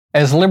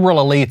As liberal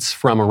elites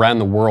from around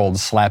the world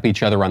slap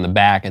each other on the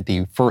back at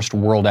the first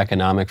World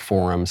Economic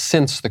Forum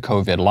since the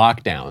COVID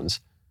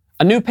lockdowns,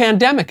 a new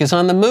pandemic is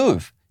on the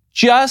move,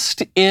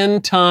 just in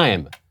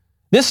time.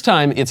 This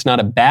time, it's not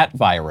a bat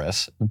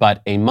virus,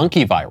 but a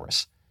monkey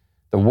virus.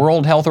 The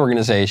World Health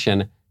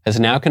Organization has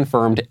now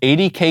confirmed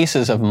 80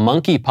 cases of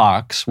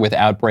monkeypox with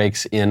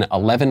outbreaks in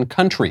 11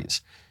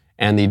 countries.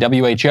 And the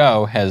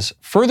WHO has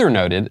further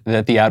noted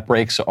that the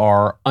outbreaks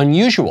are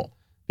unusual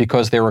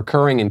because they're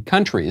occurring in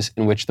countries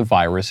in which the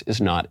virus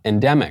is not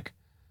endemic.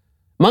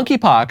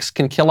 Monkeypox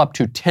can kill up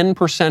to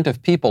 10%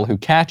 of people who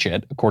catch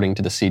it, according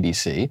to the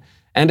CDC,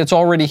 and it's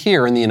already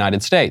here in the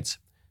United States.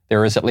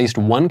 There is at least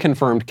one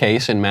confirmed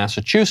case in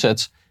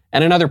Massachusetts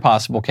and another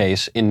possible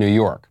case in New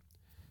York.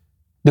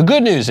 The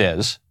good news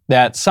is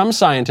that some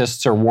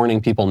scientists are warning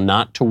people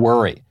not to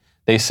worry.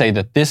 They say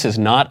that this is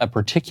not a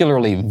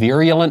particularly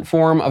virulent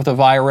form of the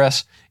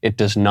virus. It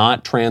does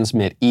not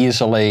transmit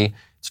easily.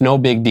 It's no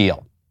big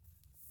deal.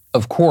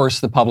 Of course,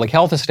 the public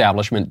health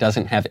establishment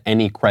doesn't have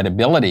any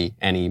credibility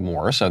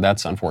anymore, so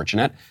that's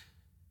unfortunate.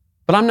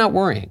 But I'm not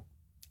worrying.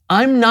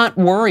 I'm not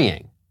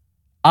worrying.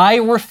 I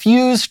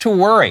refuse to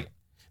worry.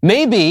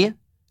 Maybe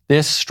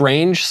this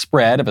strange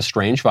spread of a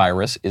strange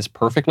virus is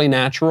perfectly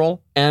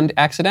natural and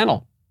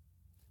accidental.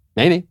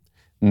 Maybe.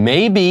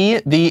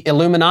 Maybe the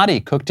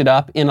Illuminati cooked it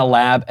up in a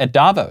lab at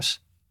Davos.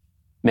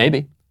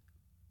 Maybe.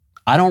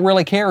 I don't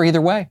really care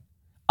either way.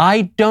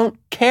 I don't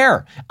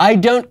care. I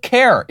don't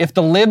care if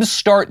the libs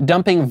start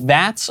dumping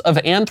vats of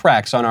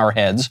anthrax on our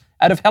heads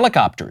out of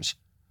helicopters.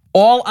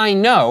 All I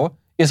know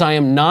is I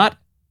am not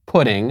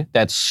putting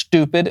that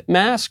stupid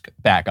mask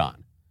back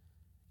on.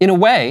 In a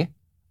way,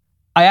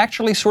 I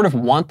actually sort of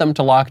want them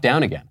to lock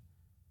down again.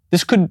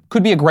 This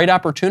could be a great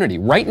opportunity.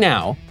 Right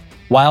now,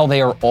 while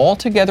they are all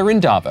together in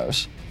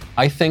Davos,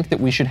 I think that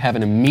we should have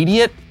an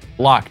immediate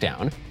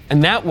lockdown,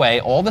 and that way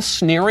all the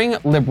sneering,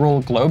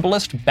 liberal,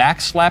 globalist,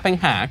 backslapping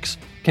hacks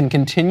can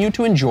continue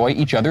to enjoy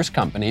each other's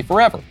company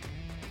forever.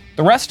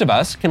 The rest of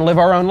us can live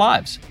our own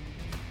lives.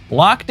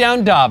 Lock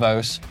down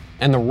Davos,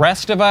 and the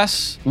rest of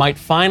us might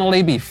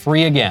finally be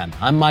free again.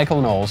 I'm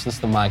Michael Knowles. This is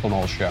The Michael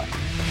Knowles Show.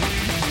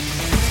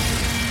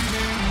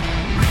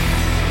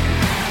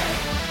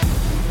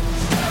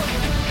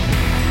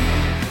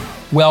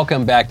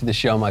 Welcome back to the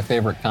show. My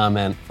favorite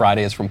comment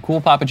Friday is from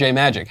Cool Papa J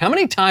Magic. How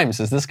many times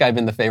has this guy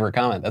been the favorite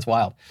comment? That's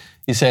wild.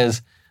 He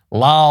says,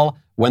 lol,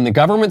 when the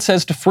government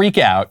says to freak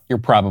out, you're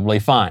probably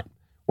fine.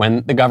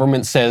 When the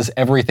government says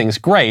everything's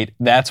great,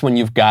 that's when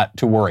you've got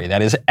to worry.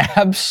 That is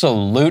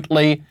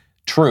absolutely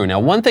true. Now,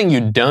 one thing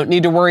you don't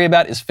need to worry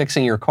about is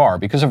fixing your car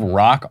because of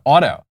Rock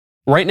Auto.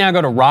 Right now,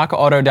 go to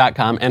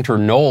rockauto.com, enter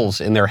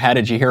Knowles in their How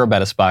Did You Hear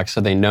About Us box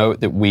so they know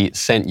that we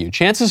sent you.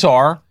 Chances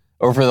are,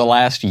 over the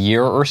last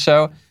year or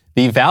so,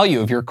 the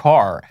value of your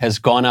car has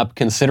gone up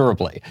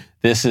considerably.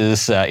 This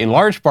is in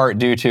large part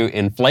due to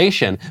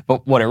inflation,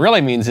 but what it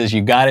really means is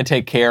you got to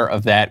take care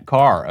of that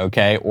car,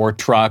 okay, or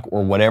truck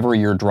or whatever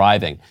you're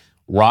driving.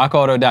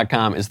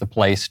 RockAuto.com is the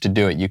place to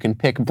do it. You can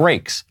pick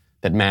brakes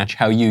that match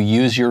how you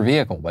use your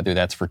vehicle, whether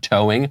that's for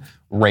towing,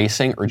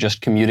 racing, or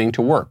just commuting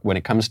to work. When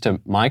it comes to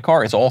my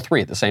car, it's all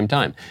three at the same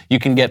time. You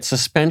can get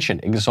suspension,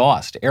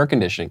 exhaust, air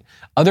conditioning,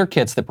 other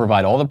kits that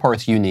provide all the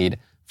parts you need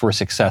for a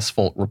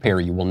successful repair.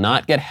 You will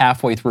not get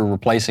halfway through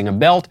replacing a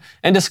belt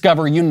and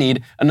discover you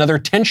need another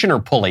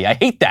tensioner pulley. I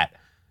hate that.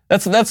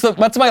 That's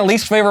my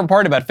least favorite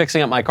part about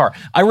fixing up my car.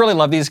 I really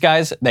love these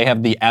guys. They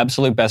have the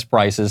absolute best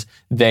prices.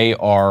 They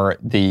are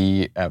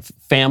the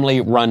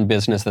family-run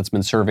business that's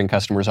been serving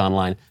customers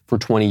online for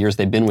 20 years.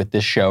 They've been with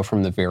this show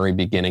from the very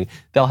beginning.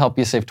 They'll help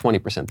you save 20%,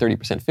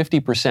 30%,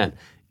 50%.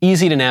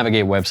 Easy to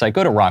navigate website.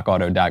 Go to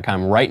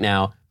rockauto.com right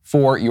now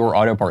for your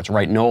auto parts.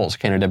 Write Knowles,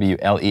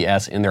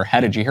 Knowles, in their How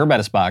Did You Hear About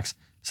Us box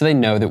so they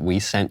know that we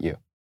sent you.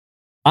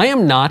 I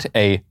am not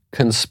a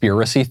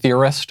conspiracy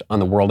theorist on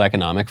the World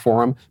Economic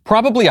Forum.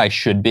 Probably I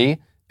should be,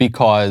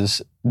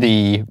 because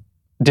the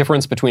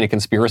difference between a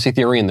conspiracy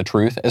theory and the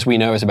truth, as we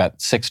know, is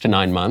about 6 to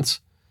 9 months.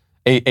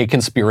 A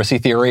conspiracy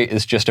theory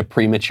is just a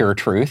premature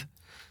truth.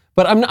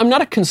 But I'm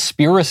not a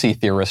conspiracy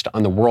theorist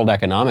on the World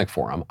Economic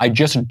Forum. I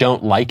just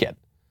don't like it.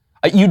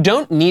 You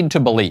don't need to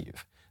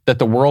believe that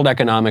the World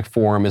Economic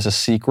Forum is a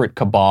secret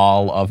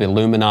cabal of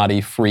Illuminati,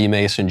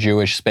 Freemason,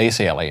 Jewish space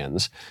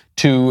aliens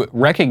to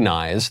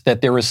recognize that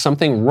there is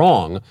something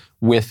wrong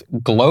with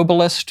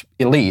globalist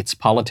elites,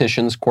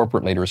 politicians,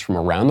 corporate leaders from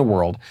around the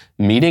world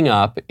meeting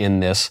up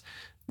in this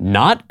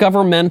not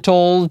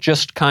governmental,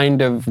 just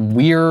kind of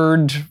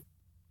weird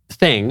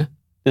thing,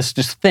 this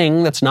just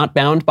thing that's not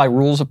bound by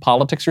rules of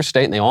politics or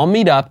state, and they all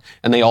meet up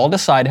and they all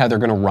decide how they're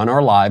going to run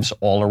our lives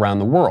all around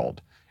the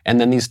world. And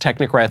then these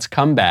technocrats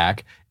come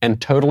back and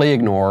totally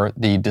ignore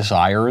the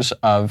desires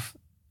of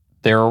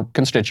their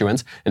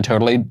constituents and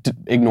totally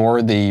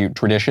ignore the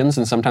traditions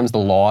and sometimes the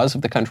laws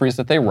of the countries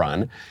that they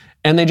run.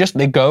 And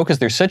they go because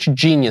they're such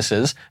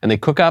geniuses, and they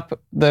cook up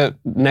the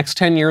next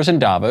 10 years in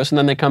Davos, and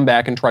then they come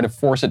back and try to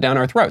force it down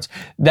our throats.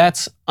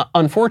 That's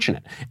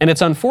unfortunate. And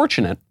it's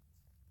unfortunate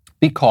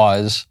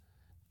because,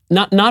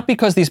 not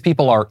because these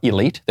people are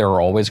elite, there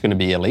are always going to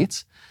be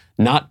elites,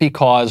 not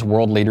because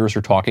world leaders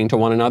are talking to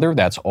one another.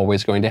 That's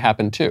always going to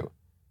happen too.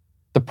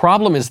 The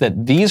problem is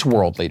that these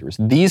world leaders,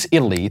 these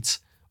elites,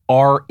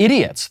 are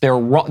idiots.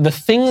 The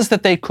things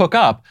that they cook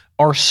up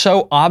are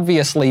so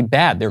obviously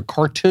bad. They're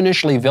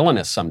cartoonishly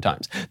villainous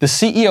sometimes. The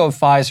CEO of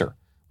Pfizer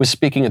was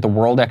speaking at the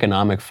World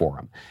Economic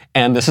Forum.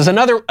 And this is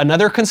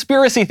another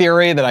conspiracy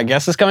theory that I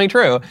guess is coming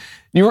true.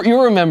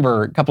 You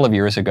remember a couple of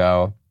years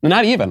ago,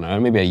 not even,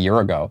 maybe a year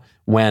ago,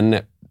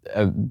 when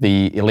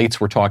the elites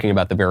were talking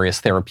about the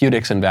various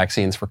therapeutics and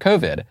vaccines for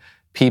COVID.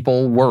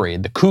 People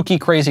worried, the kooky,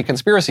 crazy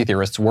conspiracy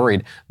theorists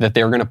worried that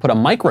they're going to put a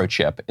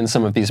microchip in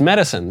some of these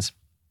medicines,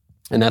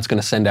 and that's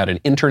going to send out an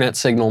internet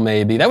signal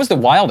maybe. That was the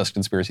wildest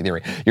conspiracy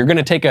theory. You're going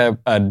to take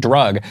a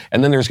drug,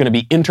 and then there's going to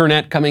be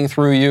internet coming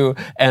through you,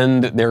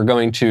 and they're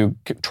going to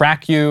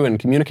track you and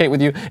communicate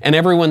with you. And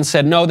everyone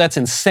said, no, that's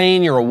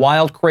insane. You're a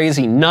wild,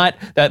 crazy nut.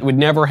 That would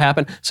never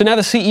happen. So now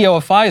the CEO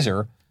of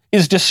Pfizer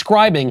is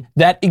describing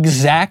that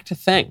exact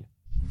thing.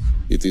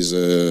 It is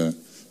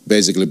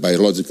basically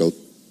biological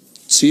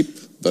chip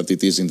that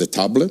it is in the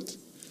tablet.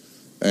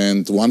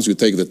 And once you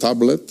take the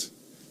tablet,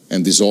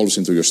 and dissolves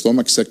into your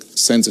stomach,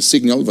 sends a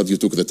signal that you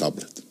took the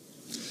tablet.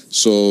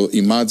 So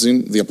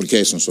imagine the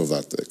applications of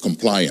that,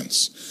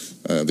 compliance.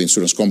 The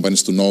insurance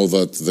companies to know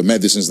that the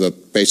medicines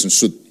that patients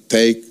should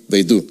take,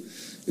 they do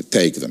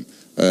take them.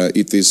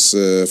 It is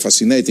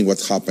fascinating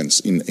what happens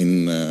in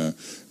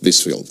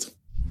this field.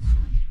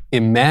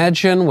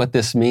 Imagine what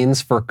this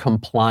means for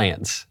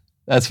compliance.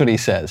 That's what he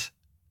says.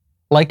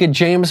 Like a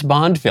James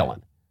Bond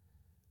villain.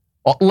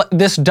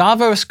 This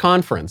Davos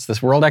conference,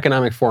 this World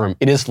Economic Forum,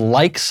 it is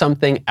like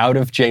something out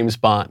of James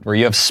Bond, where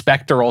you have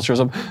Spectre all sorts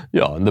of,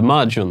 and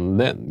imagine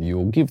then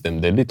you give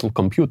them the little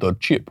computer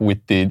chip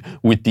with the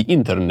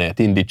internet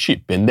in the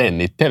chip, and then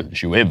it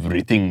tells you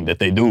everything that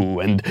they do,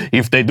 and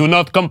if they do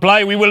not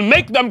comply, we will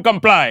make them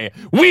comply.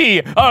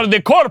 We are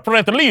the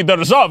corporate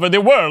leaders of the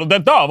world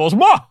at Davos.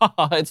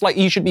 It's like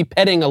you should be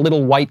petting a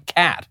little white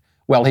cat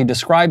while he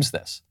describes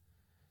this.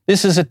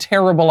 This is a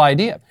terrible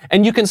idea,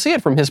 and you can see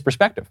it from his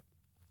perspective.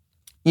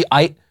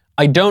 I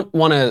don't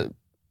want to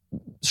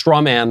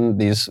strawman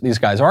these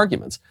guys'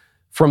 arguments.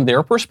 From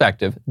their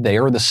perspective, they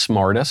are the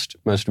smartest,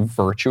 most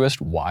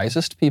virtuous,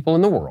 wisest people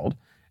in the world,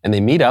 and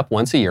they meet up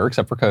once a year,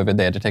 except for COVID,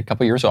 they had to take a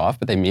couple years off,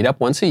 but they meet up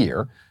once a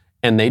year,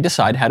 and they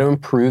decide how to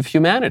improve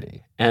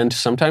humanity. And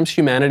sometimes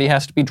humanity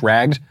has to be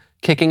dragged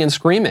kicking and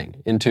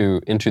screaming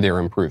into their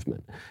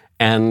improvement.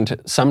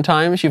 And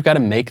sometimes you've got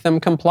to make them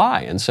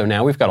comply. And so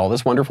now we've got all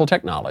this wonderful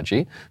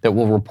technology that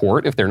will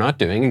report if they're not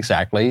doing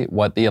exactly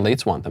what the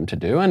elites want them to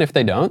do. And if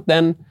they don't,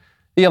 then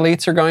the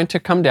elites are going to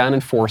come down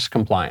and force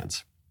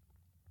compliance.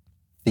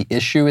 The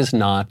issue is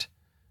not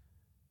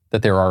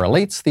that there are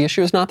elites. The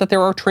issue is not that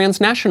there are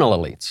transnational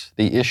elites.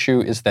 The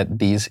issue is that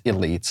these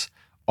elites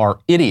are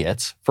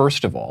idiots,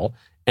 first of all,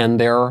 and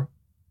they're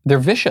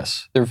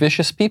vicious. They're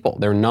vicious people.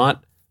 They're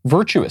not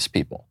virtuous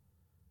people.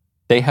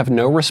 They have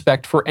no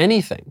respect for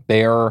anything.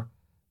 They are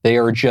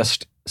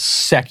just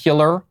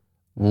secular,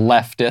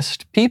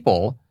 leftist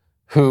people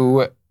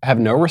who have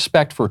no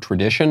respect for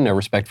tradition, no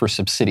respect for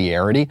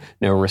subsidiarity,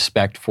 no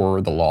respect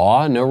for the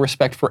law, no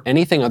respect for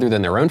anything other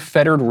than their own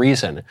fettered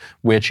reason,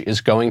 which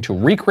is going to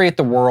recreate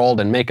the world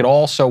and make it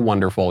all so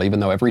wonderful, even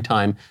though every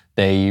time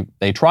they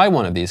try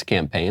one of these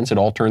campaigns, it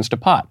all turns to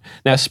pot.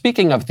 Now,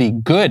 speaking of the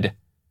good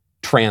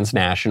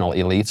transnational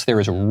elites, there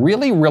is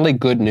really, really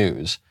good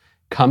news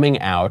coming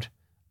out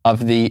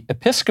of the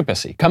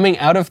episcopacy, coming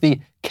out of the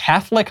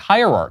Catholic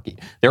hierarchy.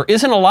 There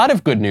isn't a lot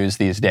of good news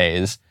these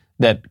days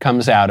that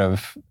comes out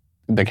of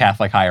the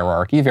Catholic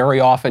hierarchy. Very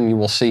often you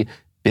will see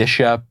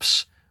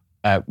bishops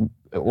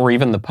or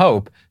even the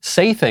Pope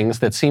say things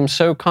that seem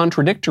so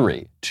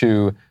contradictory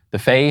to the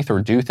faith,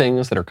 or do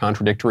things that are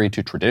contradictory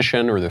to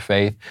tradition or the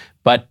faith.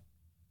 But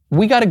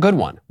we got a good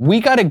one.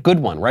 We got a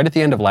good one right at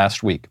the end of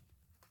last week.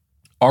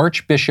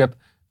 Archbishop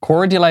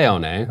Cora de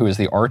Leon, who is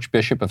the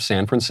Archbishop of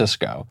San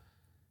Francisco,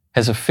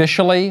 has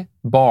officially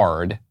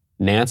barred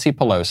Nancy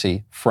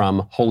Pelosi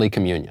from Holy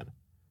Communion.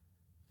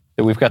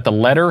 We've got the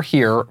letter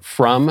here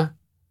from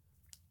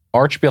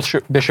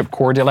Archbishop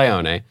Cora de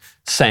Leon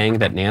saying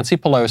that Nancy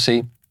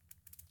Pelosi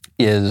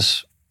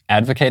is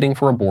advocating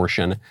for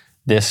abortion.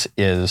 This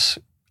is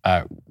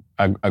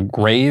a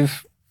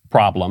grave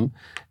problem,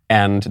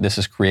 and this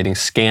is creating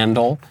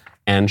scandal,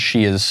 and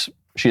she is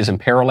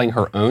imperiling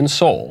her own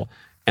soul.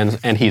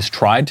 And he's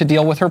tried to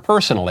deal with her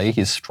personally.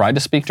 He's tried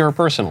to speak to her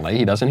personally.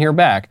 He doesn't hear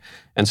back.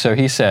 And so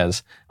he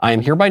says, I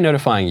am hereby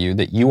notifying you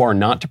that you are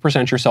not to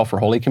present yourself for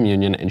Holy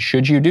Communion, and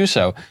should you do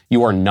so,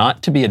 you are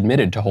not to be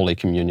admitted to Holy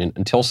Communion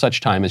until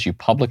such time as you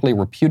publicly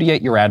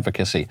repudiate your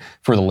advocacy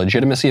for the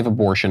legitimacy of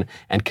abortion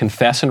and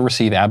confess and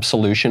receive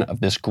absolution of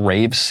this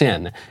grave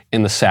sin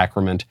in the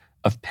sacrament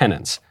of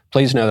penance.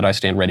 Please know that I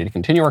stand ready to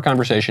continue our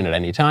conversation at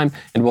any time,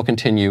 and will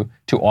continue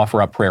to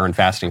offer up prayer and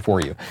fasting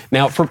for you.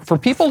 Now, for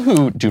people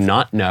who do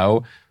not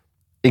know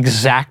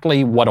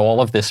exactly what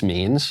all of this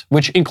means,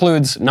 which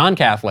includes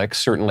non-Catholics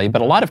certainly,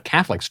 but a lot of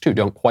Catholics too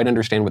don't quite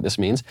understand what this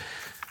means.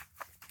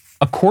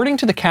 According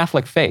to the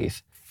Catholic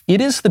faith, it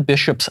is the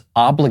bishop's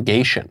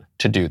obligation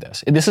to do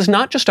this. This is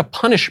not just a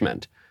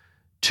punishment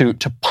to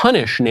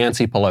punish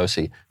Nancy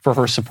Pelosi for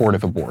her support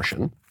of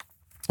abortion.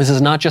 This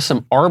is not just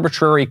some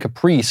arbitrary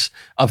caprice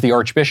of the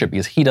Archbishop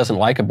because he doesn't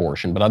like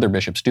abortion, but other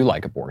bishops do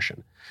like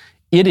abortion.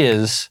 It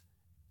is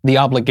the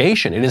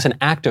obligation, it is an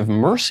act of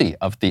mercy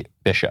of the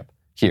bishop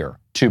here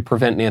to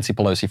prevent Nancy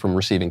Pelosi from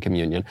receiving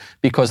communion,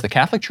 because the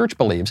Catholic Church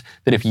believes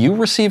that if you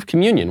receive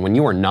communion when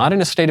you are not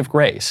in a state of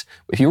grace,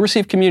 if you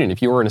receive communion,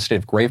 if you are in a state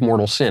of grave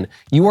mortal sin,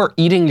 you are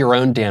eating your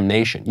own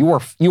damnation. You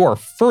are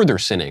further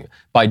sinning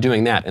by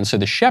doing that. And so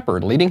the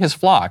shepherd leading his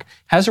flock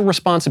has a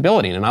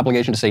responsibility and an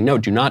obligation to say, no,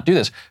 do not do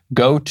this.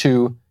 Go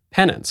to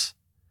penance.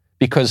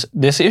 Because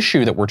this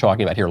issue that we're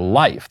talking about here,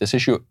 life, this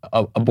issue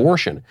of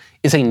abortion,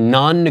 is a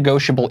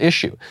non-negotiable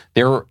issue.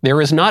 There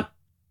is not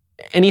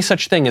any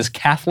such thing as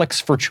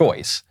Catholics for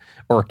choice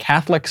or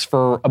Catholics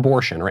for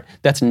abortion, right?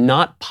 That's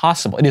not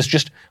possible. It is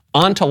just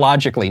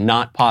ontologically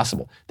not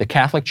possible. The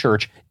Catholic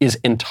Church is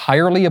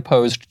entirely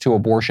opposed to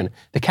abortion.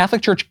 The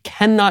Catholic Church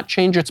cannot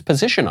change its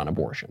position on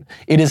abortion.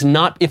 It is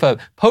not, if a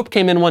pope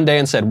came in one day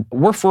and said,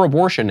 we're for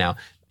abortion now,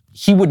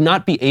 he would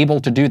not be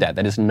able to do that.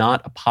 That is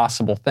not a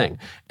possible thing.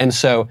 And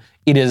so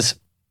it is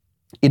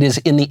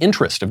in the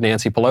interest of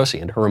Nancy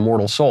Pelosi and her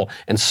immortal soul,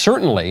 and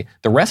certainly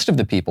the rest of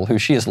the people who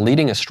she is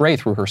leading astray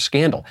through her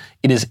scandal.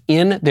 It is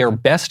in their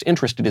best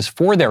interest, it is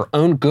for their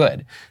own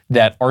good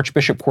that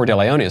Archbishop Cor de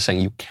Leon is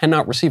saying you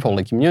cannot receive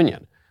Holy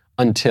Communion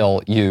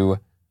until you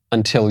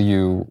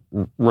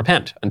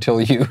repent, until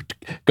you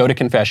go to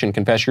confession,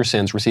 confess your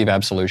sins, receive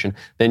absolution,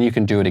 then you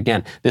can do it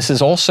again. This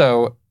is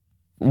also,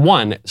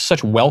 one,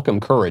 such welcome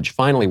courage.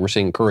 Finally, we're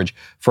seeing courage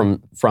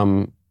from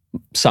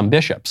some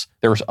bishops.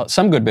 There are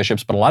some good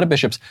bishops, but a lot of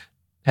bishops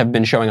have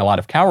been showing a lot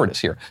of cowardice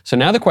here. So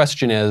now the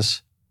question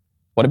is,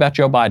 what about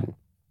Joe Biden?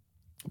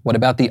 What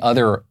about the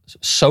other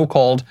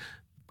so-called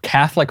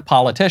Catholic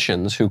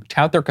politicians who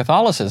tout their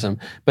Catholicism,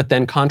 but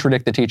then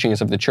contradict the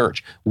teachings of the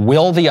church?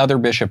 Will the other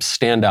bishops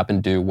stand up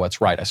and do what's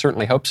right? I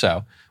certainly hope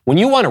so. When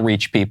you want to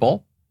reach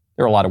people,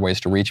 there are a lot of ways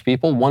to reach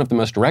people. One of the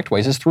most direct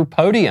ways is through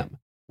Podium.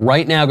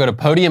 Right now, go to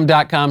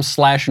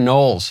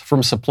podium.com/Knowles.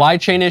 From supply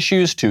chain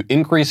issues to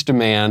increased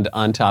demand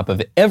on top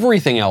of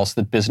everything else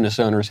that business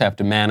owners have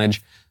to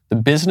manage, the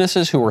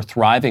businesses who are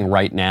thriving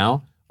right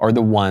now are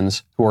the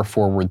ones who are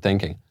forward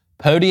thinking.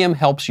 Podium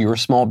helps your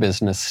small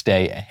business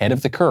stay ahead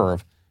of the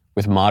curve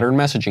with modern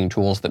messaging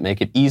tools that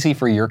make it easy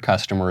for your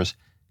customers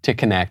to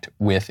connect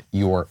with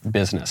your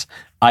business.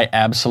 I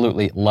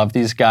absolutely love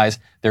these guys.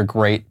 They're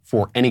great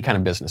for any kind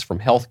of business, from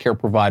healthcare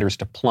providers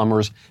to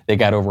plumbers. They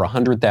got over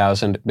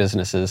 100,000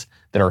 businesses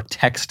that are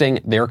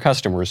texting their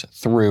customers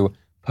through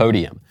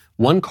Podium.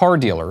 One car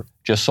dealer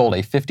just sold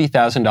a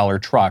 $50,000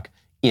 truck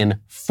in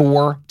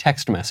 4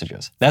 text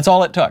messages. That's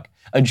all it took.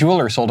 A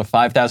jeweler sold a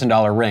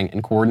 $5,000 ring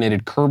and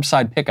coordinated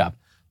curbside pickup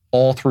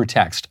all through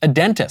text. A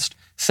dentist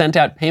sent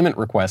out payment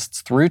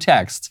requests through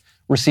texts,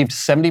 received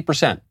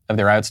 70% of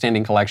their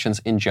outstanding collections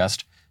in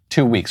just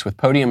 2 weeks. With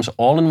Podium's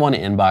all-in-one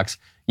inbox,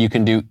 you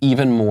can do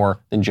even more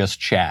than just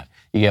chat.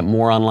 You get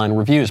more online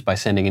reviews by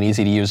sending an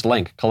easy-to-use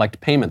link, collect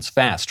payments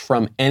fast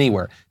from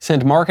anywhere,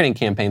 send marketing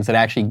campaigns that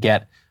actually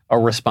get a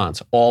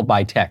response, all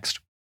by text.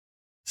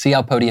 See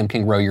how Podium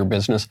can grow your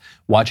business?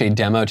 Watch a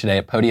demo today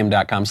at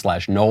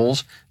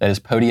podium.com/Knowles. That is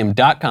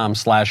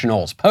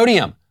podium.com/Knowles.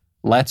 Podium,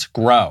 let's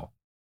grow.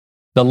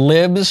 The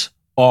libs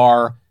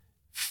are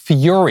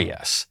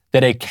furious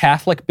that a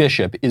Catholic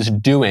bishop is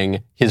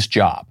doing his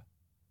job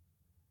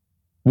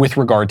with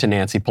regard to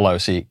Nancy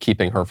Pelosi,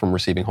 keeping her from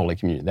receiving Holy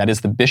Communion. That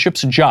is the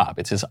bishop's job.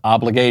 It's his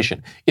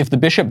obligation. If the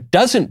bishop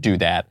doesn't do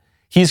that,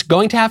 he's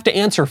going to have to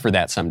answer for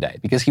that someday,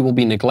 because he will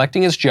be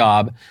neglecting his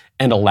job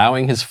and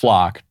allowing his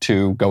flock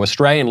to go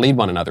astray and lead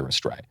one another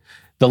astray.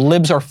 The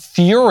libs are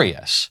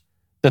furious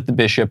that the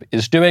bishop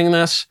is doing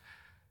this.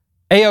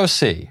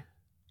 AOC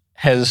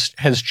has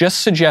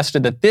just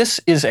suggested that this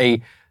is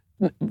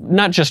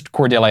not just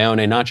Cor de Leon,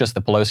 not just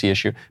the Pelosi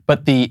issue,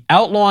 but the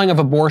outlawing of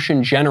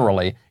abortion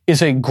generally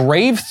is a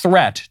grave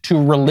threat to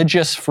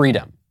religious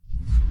freedom.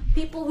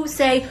 People who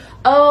say,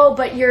 oh,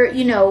 but you're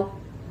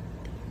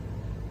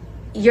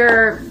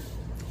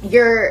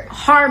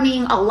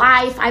harming a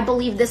life. I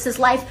believe this is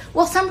life.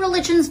 Well, some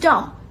religions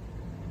don't.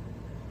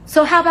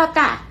 So how about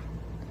that?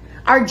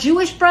 Our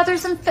Jewish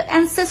brothers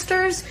and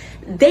sisters,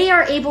 they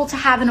are able to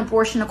have an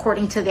abortion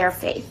according to their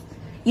faith.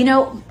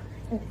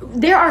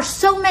 There are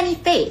so many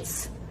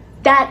faiths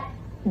that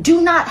do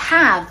not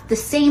have the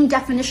same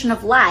definition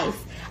of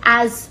life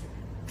as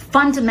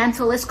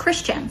fundamentalist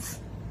Christians.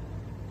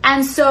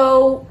 And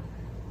so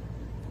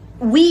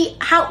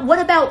what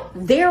about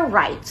their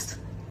rights?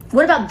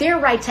 What about their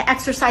right to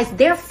exercise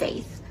their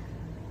faith?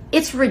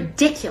 It's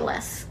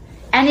ridiculous.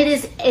 And it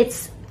is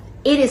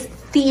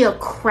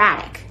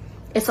theocratic.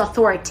 It's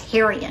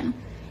authoritarian.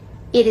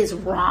 It is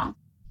wrong.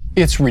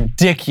 It's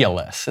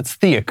ridiculous. It's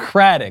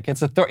theocratic.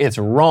 It's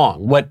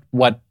wrong.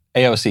 What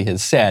AOC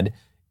has said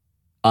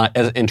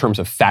in terms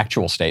of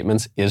factual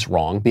statements is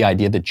wrong. The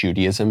idea that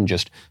Judaism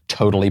just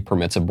totally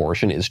permits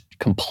abortion is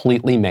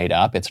completely made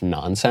up. It's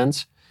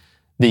nonsense.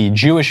 The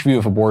Jewish view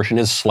of abortion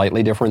is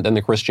slightly different than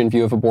the Christian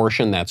view of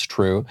abortion. That's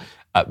true.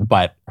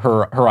 But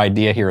her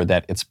idea here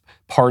that it's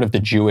part of the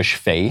Jewish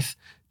faith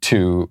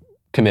to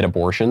commit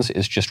abortions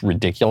is just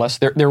ridiculous.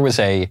 There was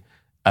a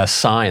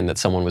sign that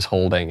someone was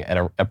holding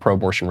at a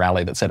pro-abortion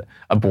rally that said,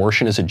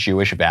 "Abortion is a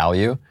Jewish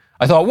value."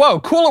 I thought, whoa,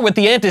 cooler with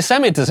the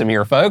anti-Semitism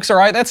here, folks. All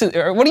right,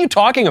 what are you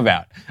talking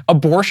about?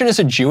 Abortion is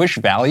a Jewish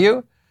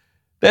value?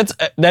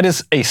 That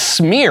is a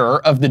smear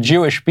of the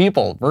Jewish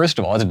people, first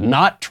of all. It's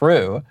not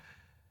true.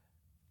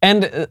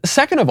 And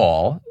second of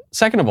all,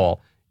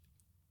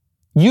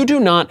 you do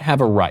not have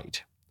a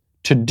right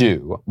to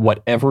do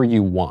whatever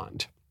you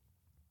want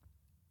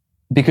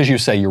because you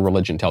say your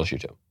religion tells you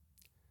to.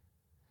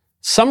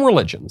 Some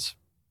religions,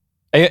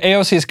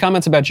 AOC's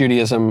comments about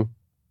Judaism,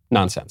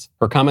 nonsense.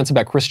 Her comments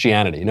about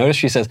Christianity. Notice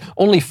she says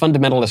only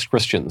fundamentalist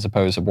Christians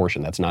oppose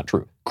abortion. That's not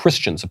true.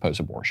 Christians oppose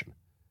abortion.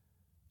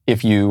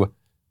 If you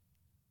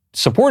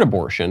support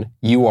abortion,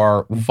 you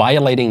are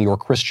violating your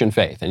Christian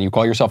faith. And you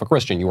call yourself a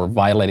Christian, you are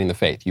violating the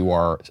faith. You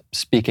are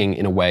speaking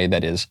in a way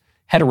that is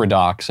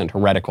heterodox and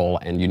heretical,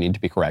 and you need to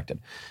be corrected.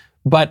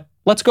 But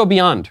let's go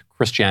beyond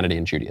Christianity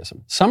and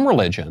Judaism. Some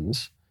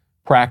religions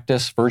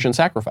practice virgin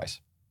sacrifice.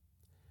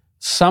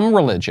 Some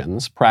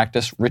religions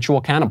practice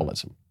ritual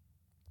cannibalism.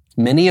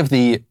 Many of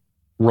the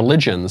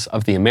religions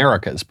of the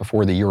Americas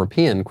before the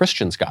European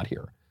Christians got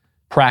here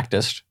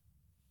practiced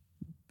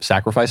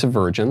sacrifice of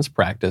virgins,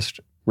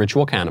 practiced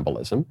ritual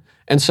cannibalism.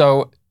 And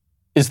so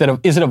is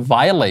it a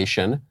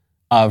violation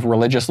of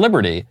religious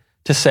liberty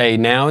to say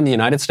now in the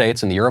United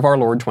States, in the year of our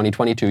Lord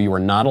 2022, you are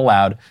not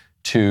allowed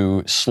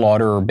to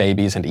slaughter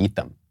babies and eat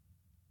them?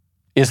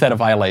 Is that a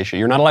violation?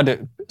 You're not allowed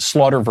to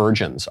slaughter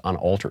virgins on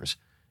altars.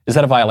 Is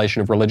that a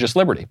violation of religious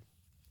liberty?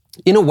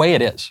 In a way,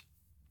 it is.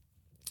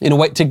 In a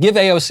way, to give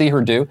AOC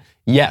her due,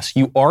 yes,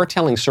 you are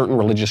telling certain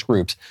religious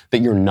groups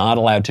that you're not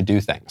allowed to do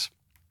things.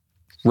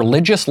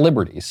 Religious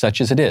liberty, such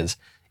as it is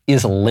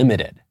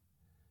limited.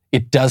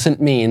 It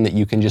doesn't mean that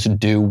you can just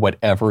do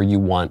whatever you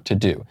want to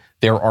do.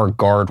 There are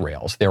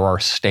guardrails, there are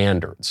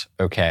standards,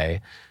 okay?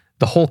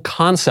 The whole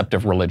concept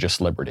of religious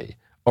liberty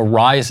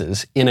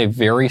arises in a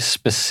very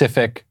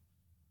specific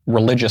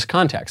religious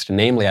context,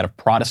 namely out of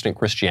Protestant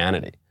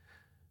Christianity.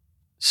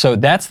 So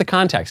that's the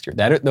context here.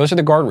 Those are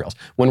the guardrails.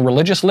 When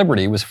religious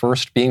liberty was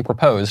first being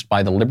proposed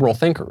by the liberal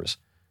thinkers,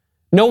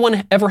 no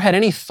one ever had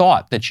any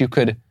thought that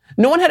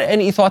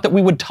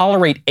we would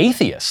tolerate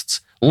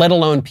atheists, let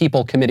alone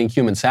people committing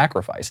human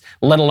sacrifice,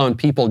 let alone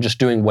people just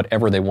doing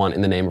whatever they want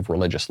in the name of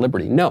religious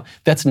liberty. No,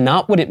 that's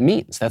not what it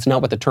means. That's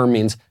not what the term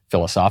means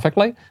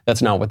philosophically.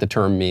 That's not what the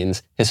term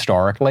means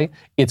historically.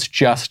 It's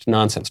just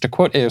nonsense. To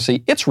quote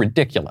AOC, it's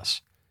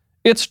ridiculous.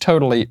 It's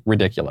totally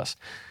ridiculous.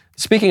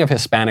 Speaking of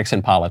Hispanics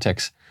in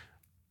politics,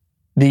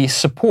 the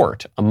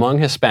support among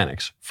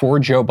Hispanics for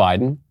Joe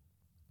Biden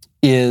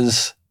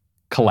is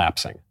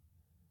collapsing.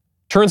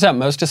 Turns out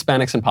most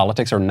Hispanics in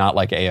politics are not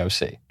like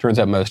AOC. Turns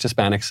out most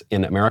Hispanics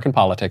in American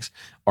politics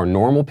are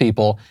normal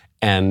people,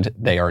 and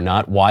they are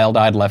not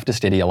wild-eyed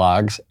leftist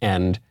ideologues,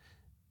 and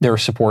their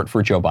support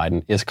for Joe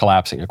Biden is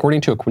collapsing.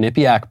 According to a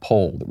Quinnipiac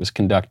poll that was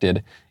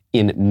conducted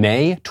in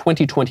May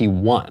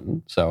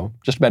 2021, so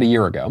just about a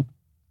year ago,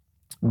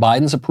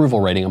 Biden's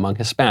approval rating among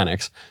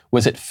Hispanics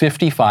was at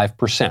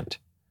 55%.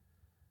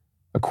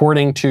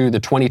 According to the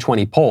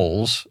 2020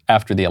 polls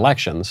after the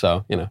election,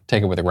 so,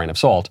 take it with a grain of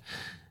salt,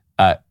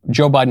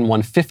 Joe Biden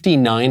won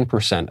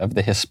 59% of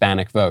the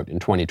Hispanic vote in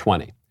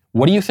 2020.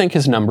 What do you think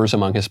his numbers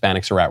among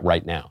Hispanics are at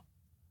right now?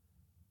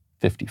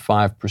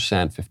 55%,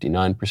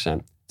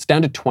 59%. It's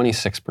down to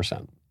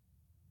 26%.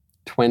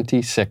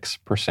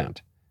 26%.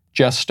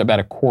 Just about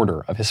a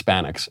quarter of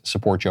Hispanics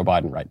support Joe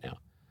Biden right now.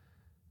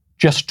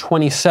 Just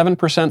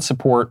 27%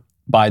 support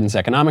Biden's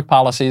economic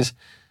policies.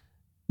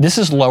 This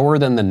is lower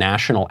than the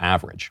national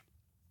average.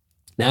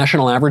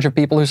 National average of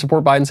people who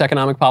support Biden's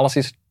economic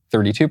policies,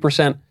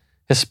 32%.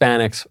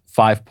 Hispanics,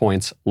 5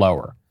 points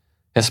lower.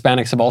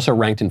 Hispanics have also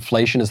ranked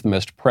inflation as the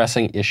most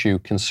pressing issue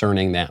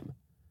concerning them.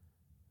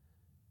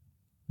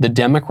 The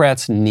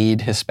Democrats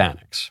need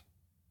Hispanics.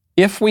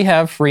 If we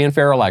have free and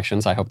fair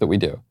elections, I hope that we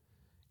do,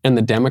 and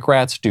the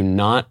Democrats do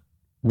not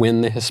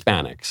win the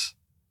Hispanics,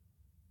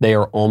 they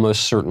are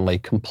almost certainly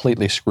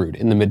completely screwed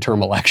in the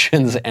midterm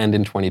elections and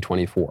in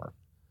 2024.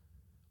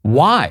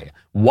 Why?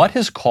 What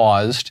has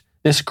caused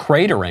this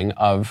cratering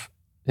of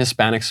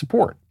Hispanic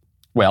support?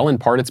 Well, in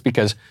part, it's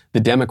because the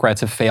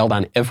Democrats have failed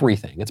on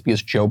everything. It's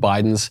because Joe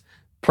Biden's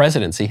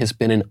presidency has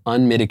been an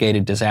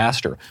unmitigated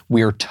disaster.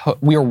 We are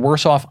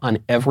worse off on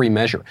every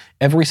measure.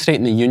 Every state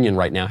in the union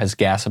right now has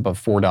gas above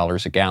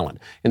 $4 a gallon.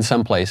 In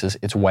some places,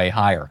 it's way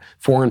higher.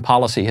 Foreign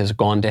policy has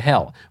gone to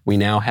hell. We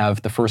now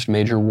have the first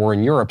major war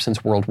in Europe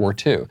since World War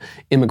II.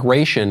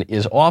 Immigration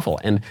is awful.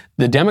 And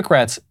the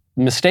Democrats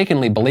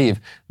mistakenly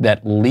believe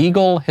that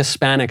legal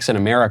Hispanics in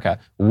America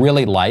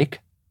really like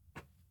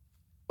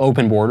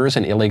open borders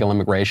and illegal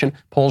immigration.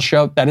 Polls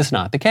show that is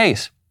not the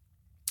case.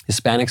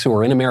 Hispanics who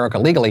are in America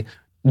legally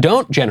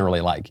don't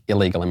generally like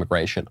illegal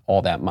immigration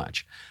all that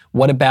much.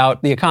 What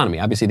about the economy?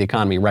 Obviously, the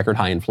economy, record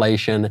high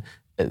inflation,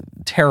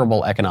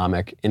 terrible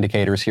economic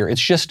indicators here.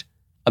 It's just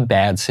a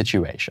bad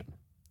situation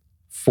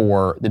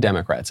for the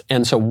Democrats.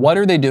 And so what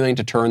are they doing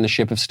to turn the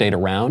ship of state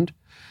around?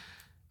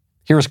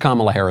 Here's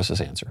Kamala Harris's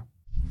answer.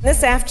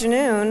 This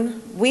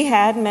afternoon, we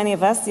had, many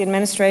of us, the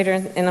administrator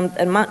and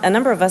a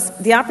number of us,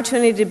 the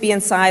opportunity to be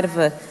inside of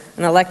an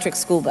electric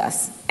school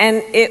bus. And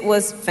it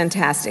was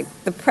fantastic.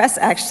 The press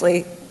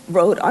actually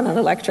rode on an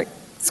electric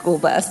school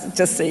bus,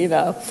 just so you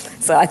know.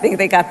 So I think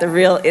they got the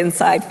real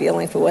inside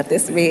feeling for what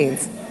this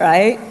means,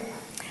 right?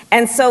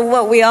 And so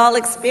what we all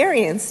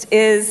experienced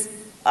is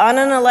on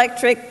an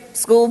electric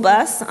school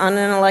bus, on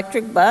an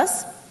electric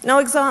bus, no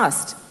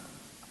exhaust,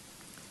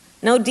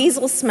 no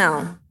diesel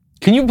smell.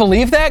 Can you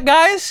believe that,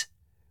 guys?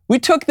 We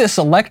took this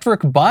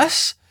electric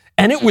bus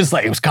and it was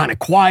kind of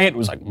quiet. It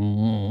was like,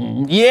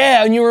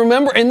 yeah. And you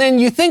remember, and then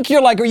you think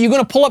you're like, are you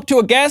going to pull up to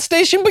a gas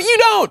station? But you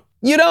don't.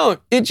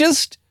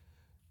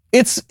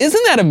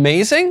 Isn't that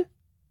amazing?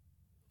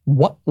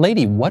 What,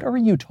 lady, what are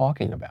you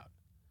talking about?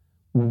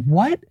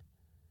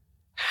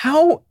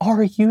 How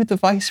are you the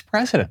vice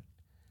president?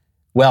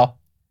 Well,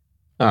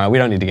 all right, we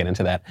don't need to get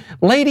into that.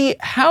 Lady,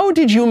 how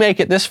did you make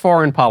it this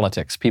far in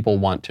politics? People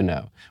want to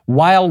know.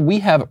 While we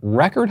have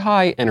record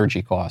high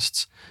energy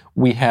costs,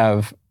 we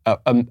have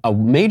a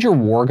major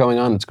war going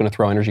on that's going to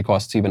throw energy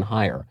costs even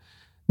higher.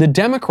 The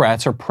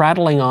Democrats are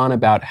prattling on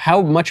about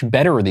how much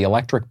better the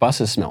electric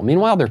buses smell.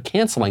 Meanwhile, they're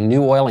canceling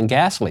new oil and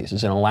gas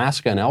leases in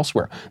Alaska and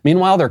elsewhere.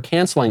 Meanwhile, they're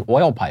canceling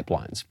oil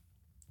pipelines.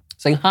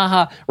 Saying,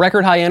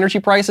 record high energy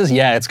prices?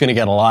 Yeah, it's going to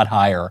get a lot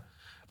higher.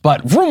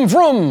 But vroom,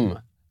 vroom.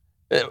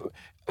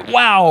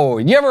 Wow,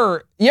 you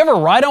ever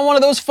ride on one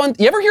of those fun?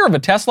 You ever hear of a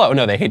Tesla? Oh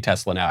no, they hate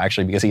Tesla now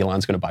actually because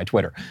Elon's going to buy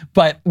Twitter.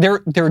 But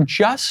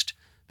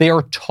they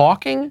are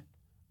talking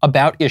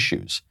about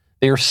issues.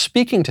 They are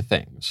speaking to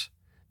things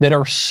that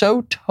are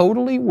so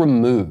totally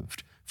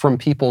removed from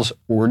people's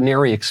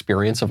ordinary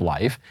experience of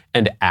life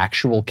and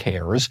actual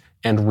cares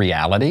and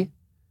reality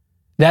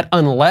that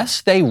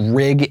unless they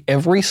rig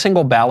every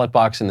single ballot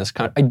box in this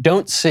country, I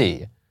don't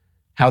see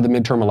how the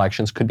midterm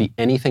elections could be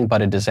anything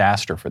but a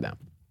disaster for them.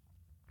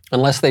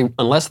 Unless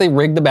they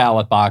rig the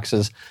ballot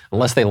boxes,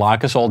 unless they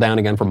lock us all down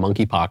again for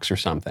monkeypox or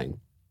something.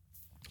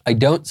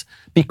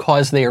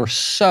 Because they are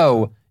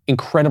so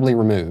incredibly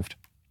removed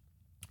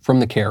from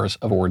the cares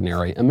of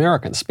ordinary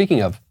Americans.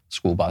 Speaking of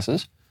school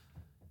buses,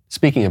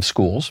 speaking of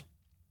schools,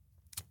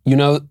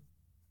 the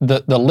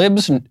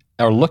libs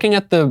are looking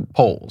at the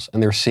polls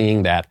and they're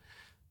seeing that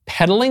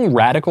peddling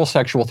radical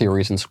sexual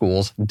theories in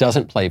schools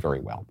doesn't play very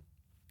well.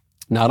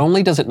 Not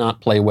only does it not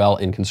play well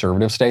in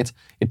conservative states,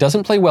 it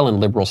doesn't play well in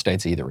liberal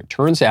states either. It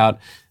turns out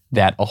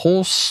that a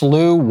whole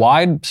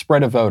wide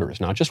spread of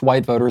voters, not just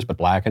white voters, but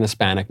black and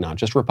Hispanic, not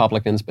just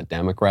Republicans, but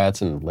Democrats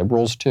and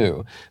liberals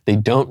too, they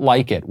don't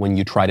like it when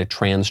you try to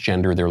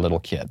transgender their little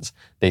kids.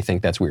 They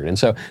think that's weird. And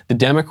so the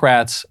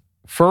Democrats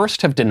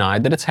first have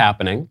denied that it's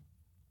happening,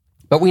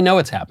 but we know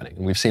it's happening.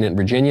 And we've seen it in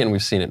Virginia and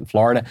we've seen it in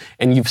Florida.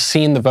 And you've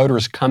seen the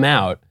voters come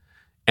out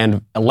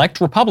and elect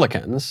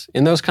Republicans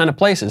in those kind of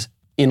places,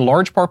 in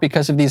large part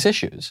because of these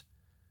issues.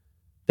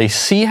 They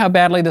see how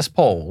badly this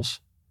polls,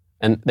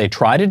 and they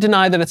try to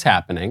deny that it's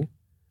happening,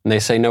 and they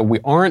say, no, we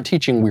aren't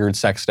teaching weird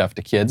sex stuff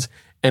to kids,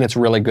 and it's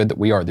really good that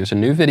we are. There's a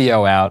new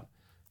video out,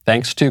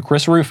 thanks to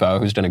Chris Rufo,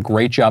 who's done a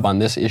great job on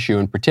this issue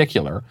in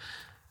particular.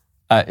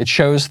 It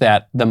shows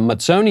that the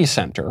Mazzoni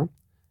Center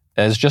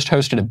has just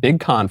hosted a big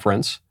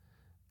conference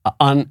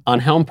on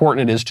how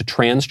important it is to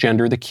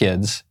transgender the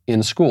kids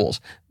in schools.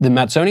 The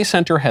Mazzoni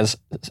Center has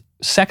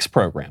sex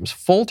programs,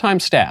 full-time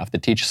staff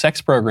that teach sex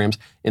programs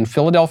in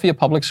Philadelphia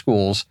public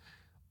schools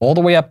all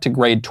the way up to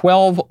grade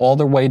 12, all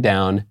the way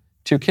down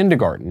to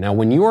kindergarten. Now,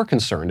 when you are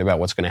concerned about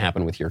what's going to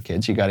happen with your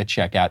kids, you got to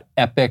check out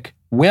Epic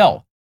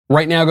Will.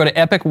 Right now, go to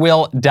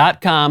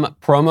epicwill.com,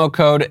 promo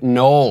code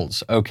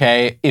Knowles,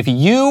 okay? If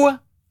you,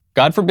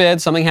 God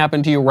forbid, something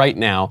happened to you right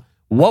now,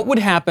 what would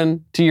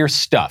happen to your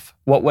stuff?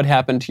 What would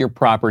happen to your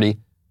property?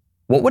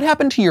 What would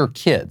happen to your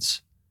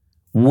kids?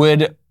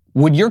 Would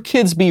your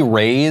kids be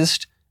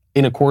raised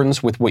in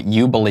accordance with what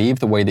you believe,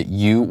 the way that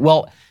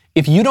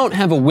if you don't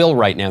have a will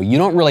right now, you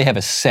don't really have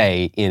a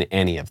say in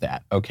any of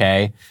that,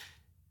 okay?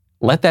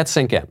 Let that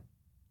sink in.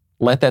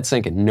 Let that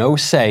sink in. No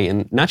say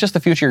in not just the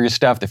future of your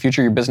stuff, the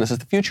future of your business,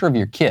 it's the future of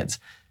your kids.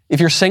 If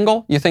you're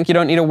single, you think you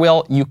don't need a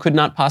will, you could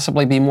not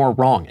possibly be more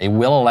wrong. A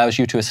will allows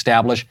you to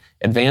establish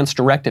advance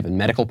directive and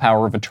medical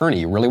power of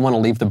attorney. You really want to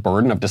leave the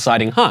burden of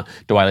deciding,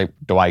 do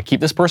I keep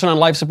this person on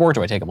life support?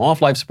 Do I take them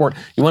off life support?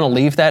 You want to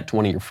leave that to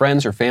one of your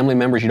friends or family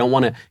members. You don't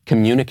want to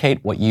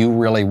communicate what you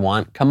really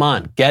want. Come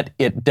on, get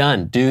it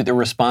done. Do the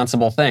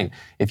responsible thing.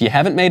 If you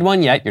haven't made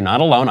one yet, you're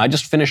not alone. I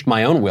just finished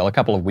my own will a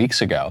couple of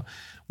weeks ago.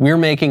 We're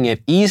making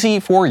it easy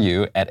for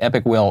you at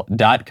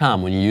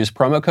epicwill.com. When you use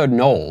promo code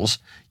Knowles,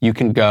 you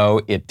can go.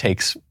 It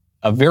takes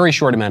a very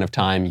short amount of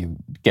time. You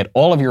get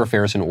all of your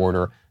affairs in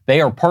order. They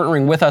are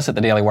partnering with us at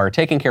the Daily Wire,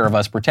 taking care of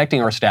us,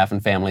 protecting our staff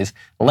and families.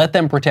 Let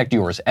them protect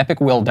yours.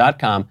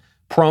 epicwill.com,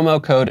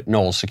 promo code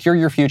Knowles. Secure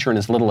your future in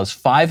as little as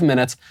 5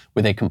 minutes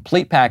with a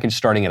complete package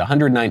starting at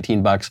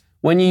 $119.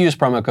 When you use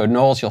promo code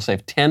Knowles, you'll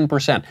save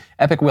 10%.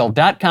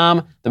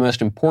 epicwill.com, the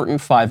most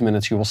important 5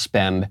 minutes you will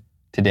spend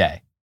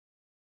today.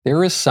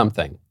 There is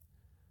something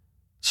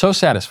so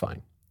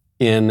satisfying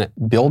in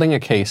building a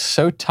case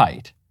so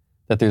tight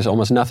that there's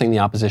almost nothing the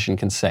opposition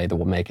can say that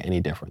will make any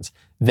difference.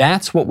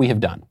 That's what we have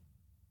done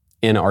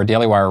in our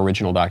Daily Wire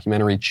original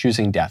documentary,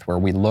 Choosing Death, where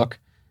we look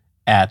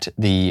at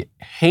the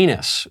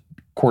heinous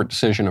court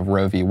decision of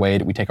Roe v.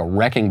 Wade. We take a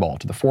wrecking ball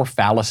to the 4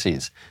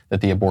 fallacies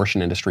that the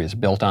abortion industry is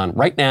built on.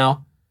 Right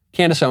now,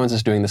 Candace Owens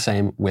is doing the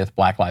same with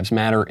Black Lives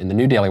Matter in the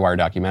new Daily Wire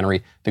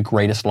documentary, The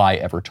Greatest Lie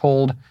Ever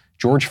Told,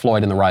 George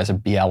Floyd and the Rise of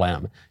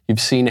BLM. You've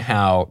seen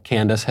how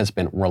Candace has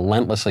been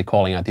relentlessly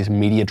calling out these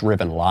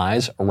media-driven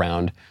lies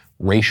around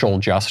racial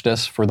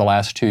justice for the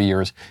last 2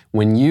 years.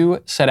 When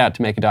you set out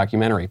to make a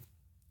documentary,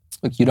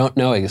 look, you don't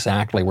know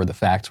exactly where the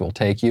facts will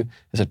take you.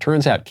 As it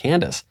turns out,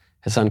 Candace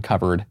has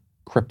uncovered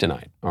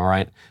kryptonite, all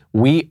right?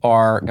 We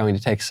are going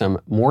to take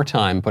some more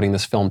time putting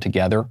this film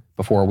together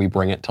before we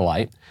bring it to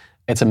light.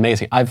 It's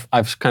amazing. I've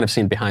kind of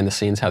seen behind the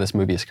scenes how this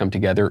movie has come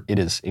together. It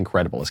is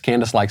incredible. As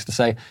Candace likes to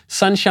say,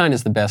 sunshine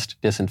is the best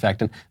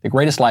disinfectant. The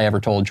Greatest Lie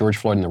Ever Told, George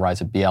Floyd and the Rise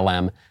of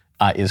BLM,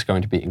 is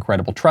going to be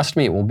incredible. Trust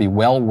me, it will be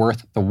well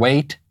worth the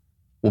wait.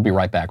 We'll be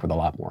right back with a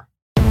lot more.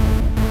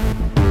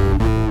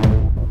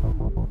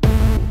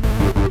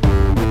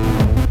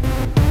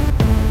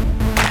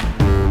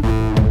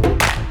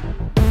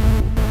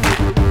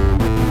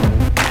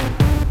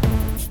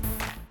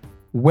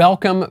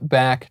 Welcome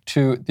back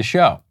to the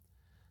show.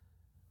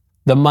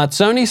 The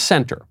Mazzoni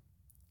Center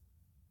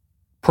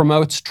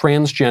promotes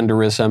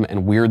transgenderism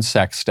and weird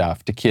sex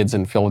stuff to kids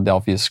in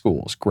Philadelphia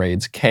schools,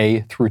 grades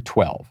K through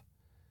 12.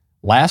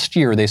 Last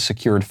year, they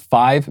secured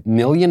 $5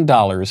 million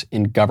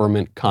in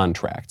government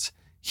contracts.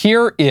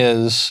 Here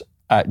is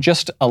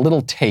just a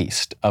little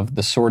taste of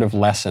the sort of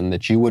lesson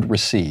that you would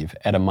receive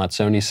at a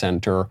Mazzoni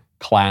Center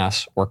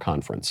class or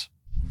conference.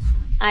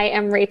 I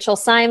am Rachel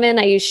Simon.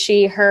 I use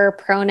she, her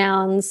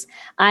pronouns.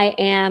 I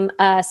am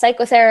a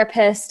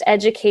psychotherapist,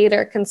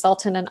 educator,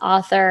 consultant, and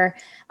author.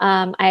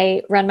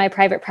 I run my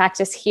private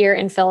practice here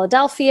in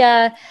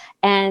Philadelphia,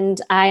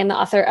 and I am the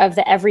author of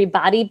the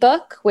Everybody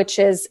book, which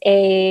is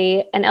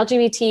an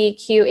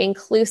LGBTQ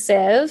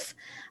inclusive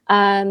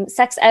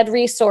sex ed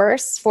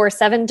resource for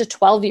 7 to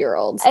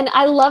 12-year-olds. And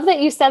I love that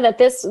you said that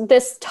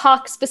this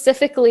talk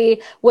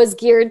specifically was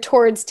geared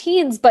towards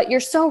teens, but you're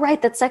so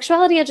right that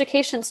sexuality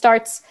education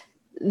starts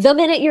the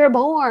minute you're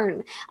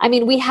born. I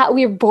mean,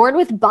 we're born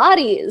with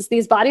bodies.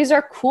 These bodies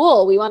are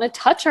cool. We want to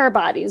touch our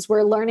bodies.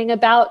 We're learning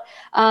about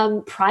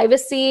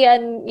privacy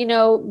and,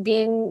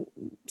 being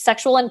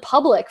sexual in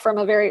public from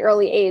a very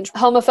early age.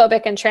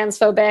 Homophobic and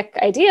transphobic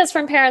ideas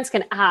from parents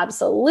can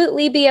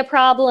absolutely be a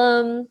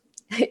problem.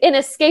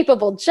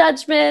 Inescapable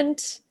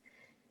judgment.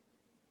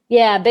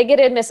 Yeah,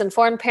 bigoted,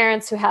 misinformed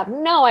parents who have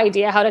no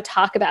idea how to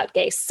talk about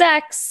gay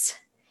sex.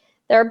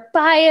 They're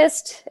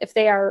biased. If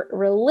they are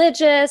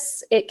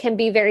religious, it can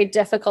be very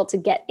difficult to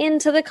get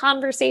into the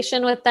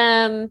conversation with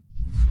them.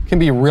 It can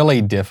be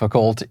really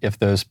difficult if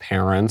those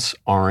parents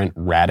aren't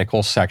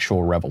radical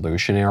sexual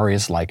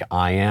revolutionaries like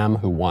I am,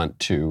 who want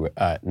to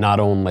not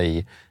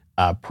only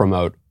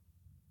promote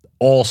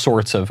all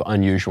sorts of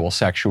unusual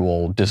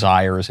sexual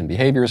desires and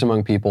behaviors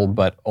among people,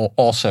 but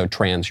also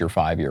trans your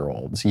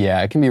 5-year-olds.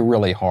 Yeah, it can be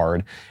really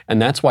hard.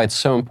 And that's why it's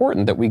so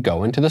important that we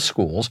go into the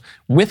schools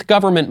with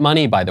government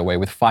money, by the way,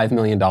 with $5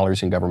 million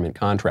in government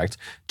contracts,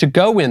 to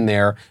go in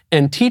there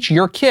and teach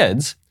your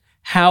kids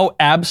how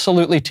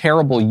absolutely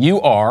terrible you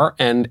are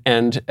and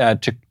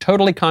to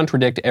totally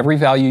contradict every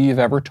value you've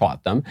ever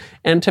taught them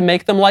and to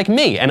make them like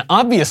me, an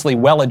obviously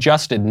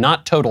well-adjusted,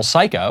 not total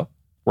psycho,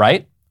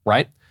 right?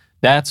 Right?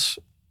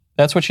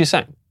 That's what she's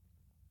saying.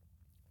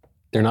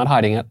 They're not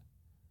hiding it.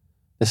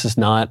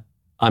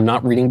 I'm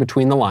not reading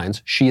between the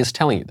lines. She is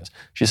telling you this.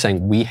 She's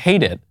saying, we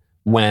hate it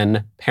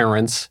when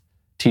parents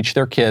teach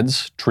their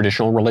kids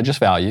traditional religious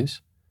values.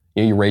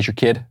 You raise your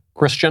kid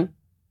Christian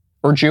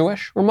or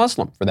Jewish or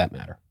Muslim, for that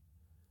matter.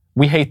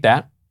 We hate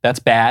that. That's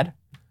bad.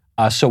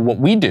 So what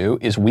we do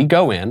is we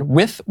go in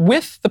with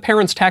the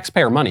parents'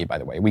 taxpayer money, by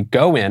the way. We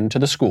go into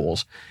the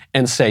schools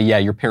and say, yeah,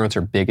 your parents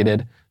are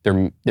bigoted.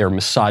 They're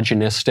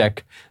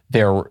misogynistic.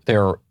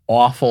 They're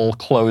awful,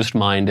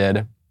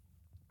 closed-minded,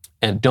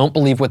 and don't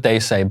believe what they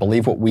say.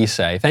 Believe what we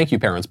say. Thank you,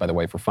 parents, by the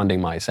way, for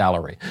funding my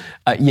salary.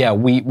 We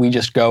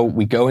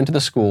go into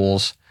the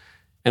schools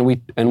and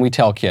we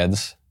tell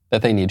kids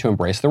that they need to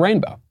embrace the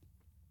rainbow.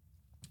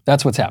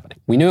 That's what's happening.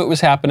 We knew it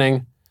was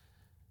happening.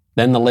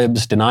 Then the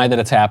libs deny that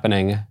it's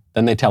happening.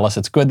 Then they tell us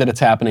it's good that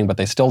it's happening, but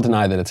they still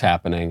deny that it's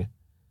happening.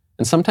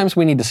 And sometimes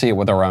we need to see it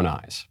with our own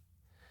eyes.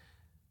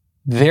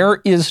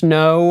 There is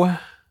no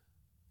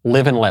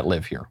live and let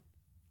live here.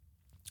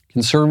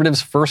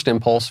 Conservatives' first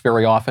impulse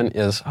very often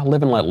is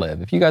live and let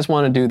live. If you guys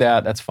want to do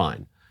that, that's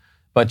fine.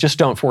 But just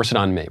don't force it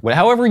on me.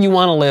 However you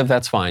want to live,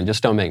 that's fine.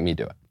 Just don't make me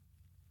do it.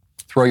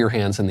 Throw your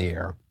hands in the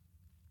air.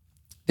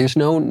 There's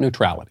no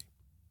neutrality.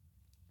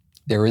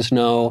 There is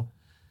no,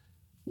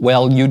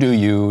 well, you do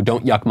you,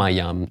 don't yuck my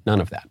yum, none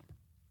of that.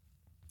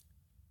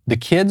 The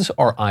kids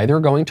are either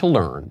going to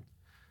learn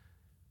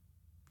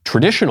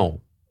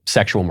traditional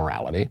sexual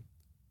morality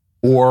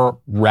or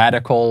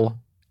radical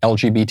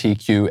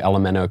LGBTQ,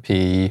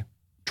 LMNOP,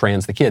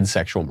 trans the kids'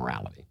 sexual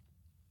morality.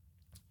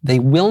 They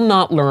will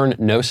not learn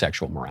no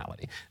sexual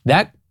morality.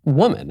 That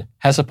woman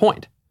has a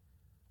point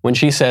when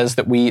she says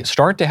that we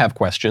start to have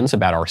questions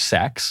about our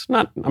sex.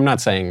 I'm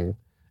not saying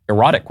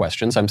erotic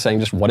questions. I'm saying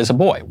just, what is a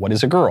boy? What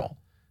is a girl?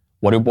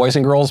 What do boys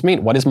and girls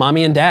mean? What is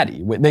mommy and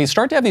daddy? They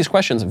start to have these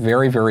questions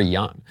very, very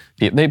young.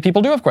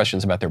 People do have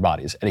questions about their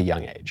bodies at a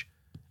young age.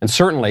 And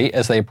certainly,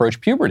 as they approach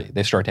puberty,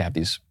 they start to have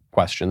these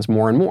questions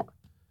more and more.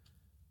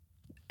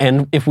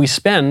 And if we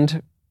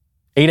spend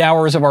 8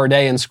 hours of our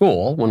day in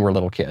school when we're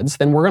little kids,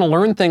 then we're going to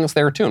learn things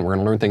there too. And we're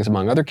going to learn things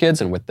among other kids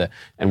and we're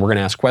going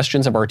to ask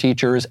questions of our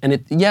teachers.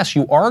 And yes,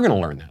 you are going to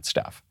learn that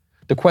stuff.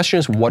 The question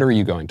is, what are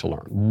you going to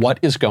learn? What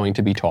is going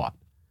to be taught?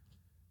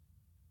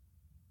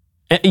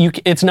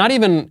 It's not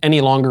even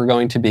any longer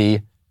going to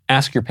be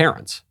ask your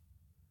parents.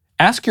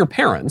 Ask your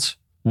parents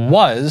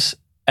was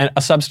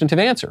a substantive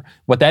answer.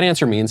 What that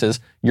answer means is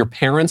your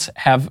parents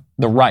have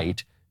the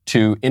right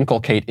to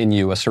inculcate in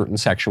you a certain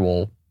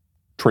sexual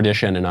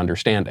tradition and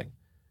understanding.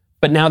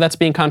 But now that's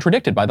being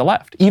contradicted by the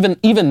left.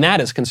 Even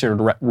that is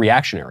considered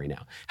reactionary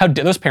now.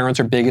 Those parents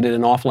are bigoted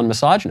and awful and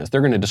misogynist.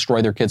 They're going to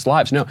destroy their kids'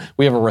 lives. No,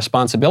 we have a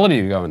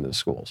responsibility to go into the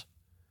schools.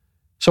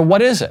 So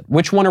what is it?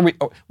 Which one are we?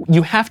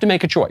 You have to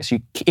make a choice.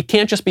 It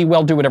can't just be,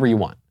 well, do whatever you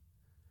want.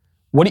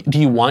 Do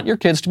you want your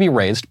kids to be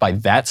raised by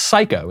that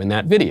psycho in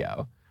that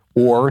video?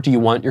 Or do you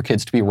want your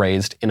kids to be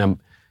raised in a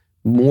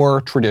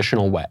more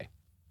traditional way?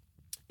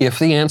 If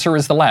the answer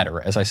is the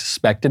latter, as I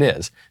suspect it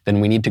is,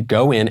 then we need to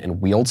go in and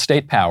wield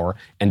state power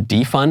and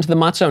defund the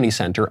Mazzoni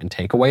Center and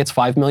take away its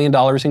 $5 million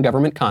in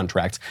government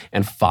contracts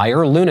and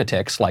fire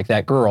lunatics like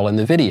that girl in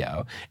the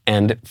video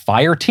and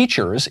fire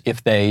teachers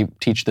if they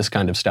teach this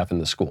kind of stuff in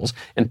the schools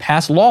and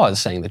pass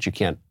laws saying that you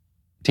can't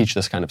teach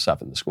this kind of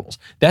stuff in the schools.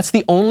 That's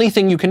the only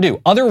thing you can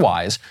do.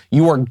 Otherwise,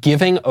 you are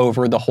giving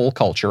over the whole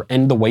culture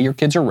and the way your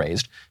kids are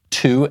raised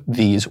to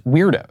these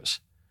weirdos.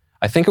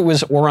 I think it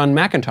was Oran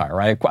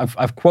McIntyre.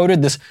 I've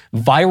quoted this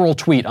viral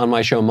tweet on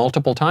my show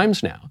multiple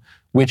times now,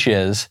 which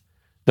is,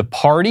 the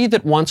party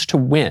that wants to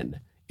win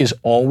is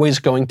always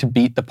going to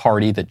beat the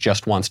party that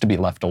just wants to be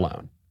left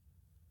alone.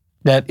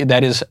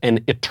 That is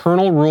an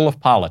eternal rule of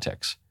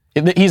politics.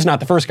 He's not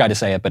the first guy to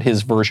say it, but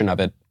his version of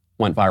it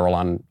went viral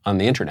on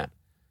the internet.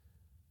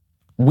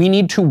 We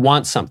need to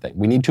want something.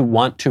 We need to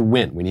want to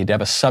win. We need to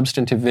have a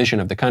substantive vision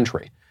of the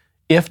country.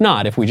 If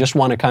not, if we just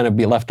want to kind of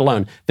be left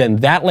alone, then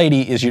that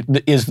lady is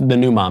the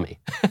new mommy.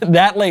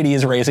 That lady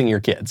is raising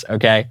your kids,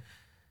 okay?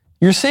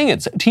 You're seeing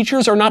it.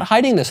 Teachers are not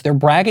hiding this. They're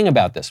bragging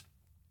about this.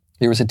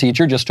 There was a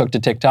teacher just took to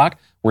TikTok.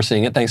 We're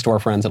seeing it thanks to our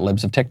friends at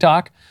Libs of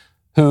TikTok,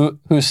 who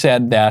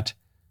said that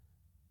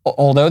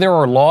although there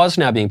are laws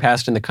now being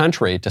passed in the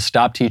country to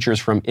stop teachers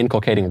from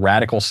inculcating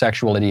radical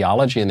sexual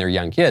ideology in their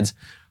young kids,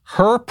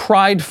 her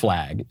pride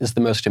flag is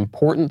the most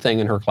important thing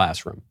in her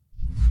classroom.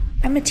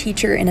 I'm a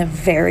teacher in a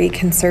very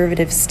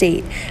conservative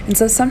state, and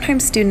so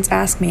sometimes students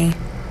ask me,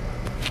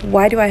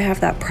 why do I have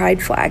that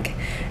pride flag?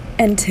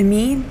 And to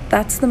me,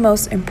 that's the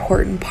most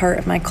important part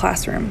of my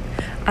classroom.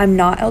 I'm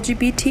not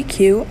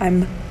LGBTQ,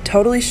 I'm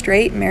totally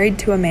straight, married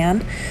to a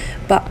man,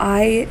 but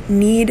I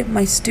need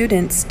my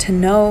students to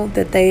know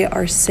that they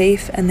are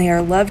safe and they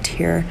are loved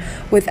here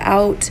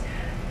without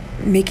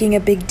making a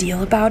big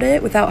deal about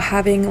it, without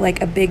having like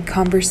a big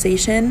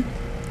conversation.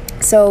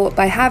 So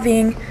by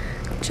having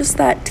just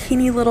that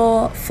teeny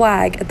little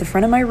flag at the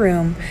front of my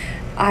room,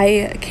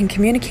 I can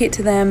communicate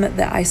to them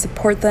that I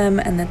support them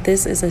and that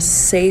this is a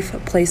safe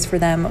place for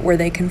them where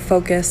they can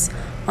focus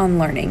on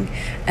learning.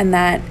 And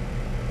that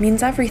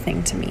means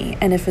everything to me.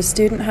 And if a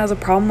student has a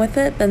problem with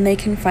it, then they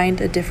can find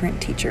a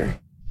different teacher.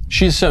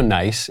 She's so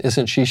nice,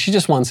 isn't she? She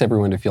just wants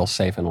everyone to feel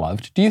safe and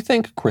loved. Do you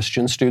think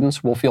Christian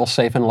students will feel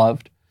safe and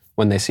loved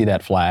when they see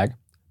that flag?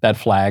 That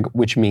flag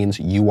which means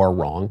you are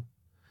wrong.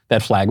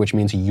 That flag which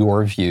means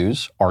your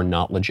views are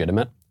not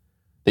legitimate,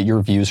 that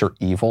your views are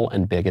evil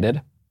and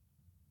bigoted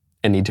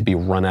and need to be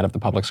run out of the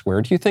public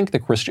square. Do you think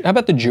how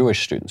about the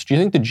Jewish students? Do you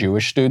think the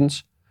Jewish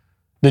students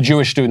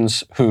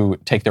who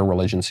take their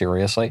religion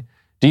seriously,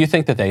 do you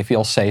think that they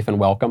feel safe and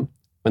welcome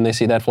when they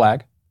see that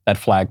flag? That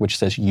flag which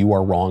says you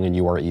are wrong and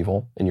you are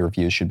evil and your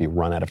views should be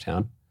run out of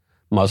town?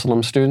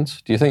 Muslim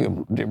students, do you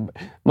think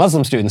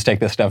Muslim students take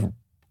this stuff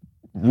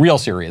real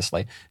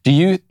seriously?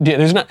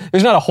 There's not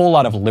a whole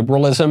lot of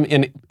liberalism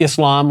in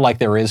Islam like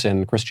there is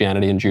in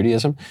Christianity and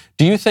Judaism.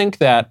 Do you think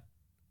that,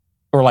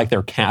 or like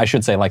there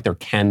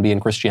can be in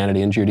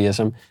Christianity and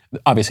Judaism?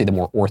 Obviously, the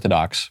more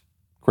orthodox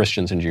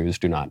Christians and Jews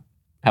do not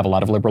have a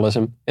lot of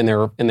liberalism in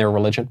their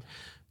religion.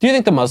 Do you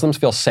think the Muslims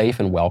feel safe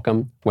and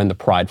welcome when the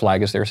pride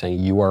flag is there saying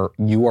you are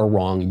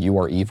wrong, you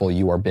are evil,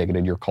 you are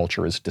bigoted, your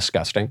culture is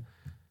disgusting?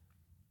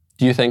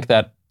 Do you think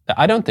that?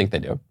 I don't think they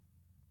do.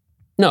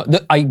 No,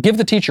 I give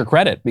the teacher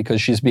credit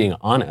because she's being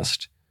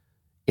honest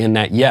in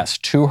that, yes,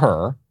 to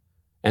her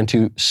and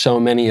to so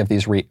many of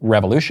these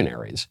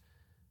revolutionaries,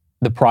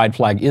 the pride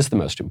flag is the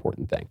most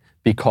important thing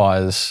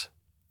because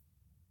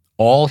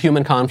all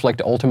human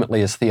conflict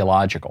ultimately is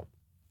theological.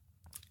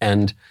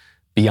 And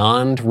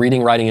beyond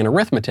reading, writing, and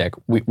arithmetic,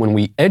 when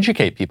we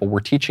educate people,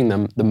 we're teaching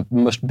them the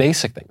most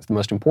basic things, the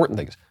most important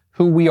things.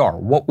 who we are,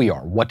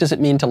 what does it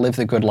mean to live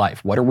the good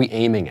life, what are we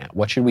aiming at,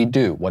 what should we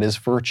do, what is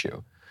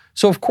virtue.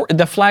 So of course,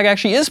 the flag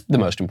actually is the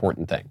most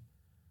important thing.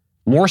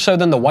 More so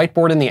than the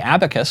whiteboard and the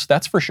abacus,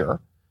 that's for sure.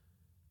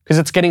 Because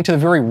it's getting to the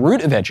very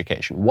root of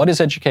education. What is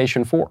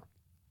education for?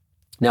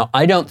 Now,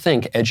 I don't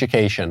think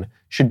education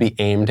should be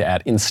aimed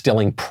at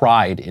instilling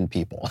pride in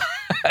people.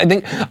 I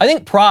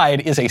think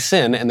pride is a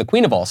sin and the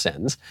queen of all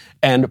sins,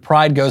 and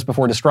pride goes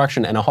before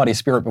destruction and a haughty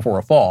spirit before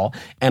a fall.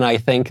 And I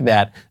think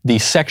that the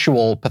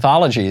sexual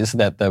pathologies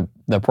that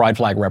the pride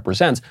flag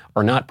represents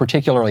are not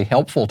particularly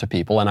helpful to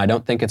people, and I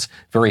don't think it's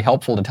very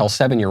helpful to tell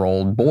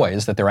 7-year-old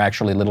boys that they're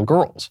actually little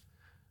girls.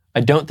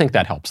 I don't think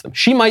that helps them.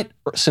 She might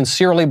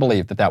sincerely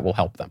believe that that will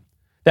help them.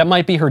 That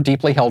might be her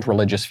deeply held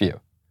religious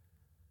view.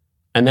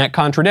 And that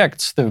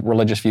contradicts the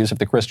religious views of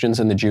the Christians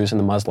and the Jews and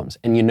the Muslims.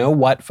 And you know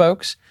what,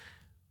 folks?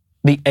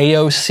 The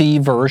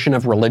AOC version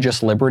of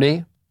religious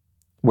liberty,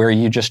 where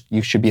you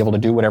should be able to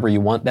do whatever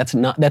you want, that's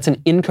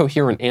an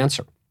incoherent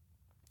answer.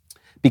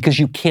 Because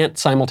you can't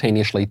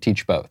simultaneously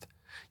teach both.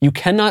 You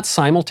cannot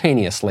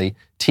simultaneously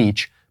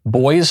teach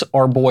boys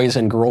are boys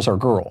and girls are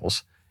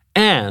girls,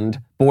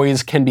 and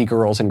boys can be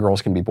girls and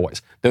girls can be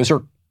boys. Those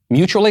are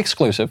mutually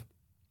exclusive.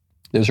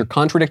 Those are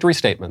contradictory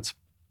statements.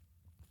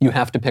 You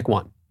have to pick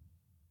one.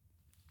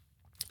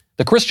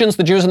 The Christians,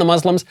 the Jews, and the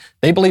Muslims,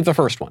 they believe the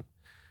first one.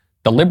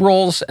 The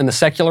liberals and the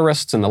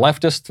secularists and the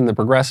leftists and the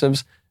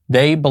progressives,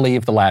 they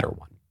believe the latter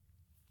one.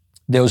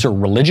 Those are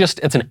religious,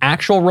 it's an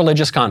actual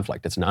religious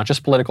conflict. It's not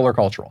just political or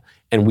cultural.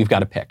 And we've got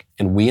to pick.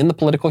 And we in the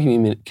political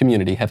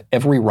community have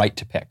every right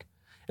to pick.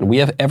 And we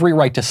have every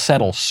right to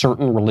settle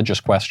certain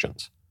religious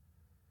questions.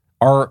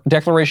 Our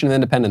Declaration of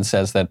Independence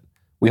says that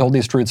we hold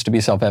these truths to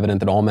be self-evident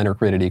that all men are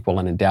created equal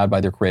and endowed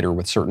by their Creator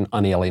with certain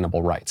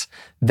unalienable rights.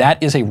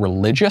 That is a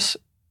religious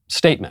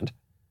statement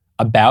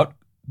about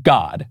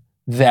God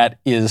that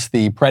is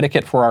the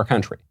predicate for our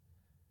country.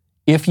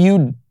 If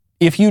you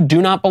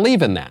do not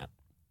believe in that,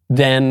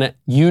 then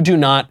you do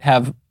not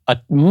have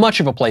much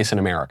of a place in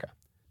America.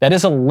 That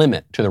is a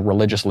limit to the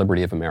religious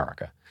liberty of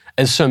America.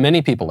 As so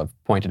many people have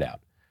pointed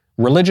out,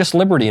 religious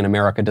liberty in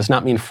America does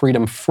not mean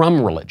freedom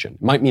from religion.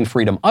 It might mean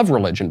freedom of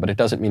religion, but it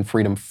doesn't mean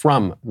freedom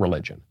from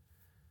religion.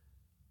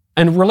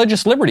 And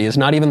religious liberty is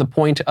not even the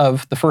point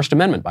of the First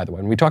Amendment, by the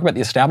way. When we talk about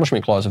the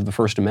Establishment Clause of the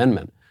First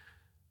Amendment,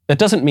 that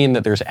doesn't mean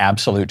that there's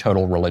absolute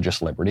total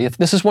religious liberty.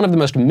 This is one of the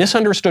most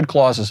misunderstood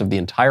clauses of the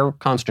entire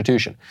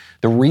Constitution.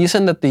 The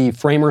reason that the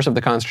framers of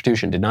the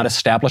Constitution did not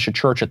establish a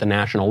church at the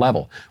national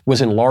level was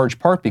in large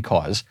part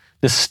because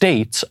the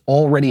states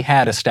already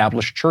had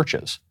established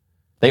churches.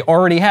 They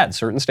already had.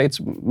 Certain states,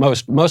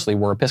 mostly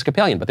were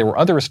Episcopalian, but there were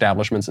other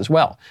establishments as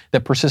well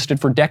that persisted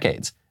for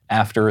decades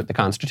after the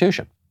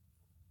Constitution.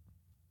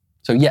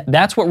 So yeah,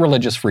 that's what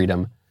religious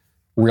freedom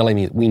really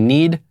means. We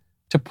need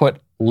to put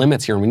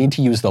limits here, and we need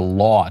to use the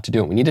law to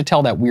do it. We need to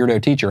tell that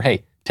weirdo teacher,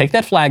 hey, take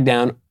that flag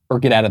down or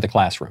get out of the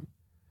classroom.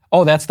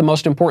 Oh, that's the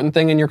most important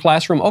thing in your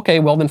classroom? Okay,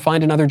 well then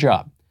find another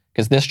job,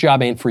 because this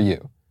job ain't for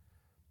you.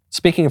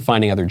 Speaking of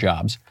finding other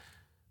jobs,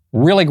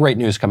 really great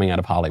news coming out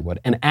of Hollywood.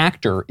 An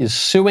actor is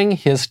suing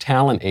his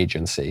talent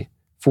agency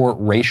for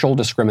racial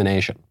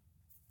discrimination.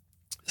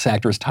 This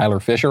actor is Tyler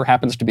Fisher,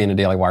 happens to be in a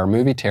Daily Wire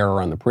movie,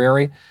 Terror on the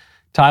Prairie.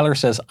 Tyler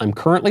says, I'm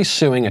currently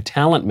suing a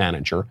talent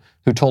manager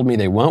who told me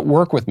they won't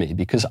work with me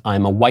because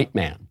I'm a white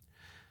man.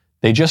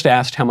 They just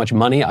asked how much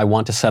money I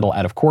want to settle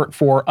out of court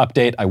for.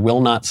 Update, I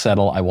will not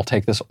settle. I will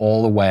take this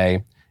all the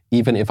way.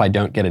 Even if I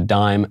don't get a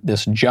dime,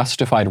 this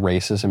justified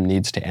racism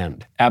needs to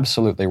end.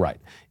 Absolutely right.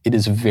 It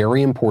is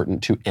very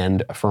important to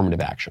end affirmative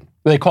action.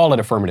 They call it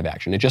affirmative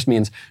action. It just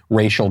means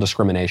racial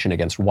discrimination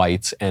against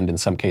whites and in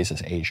some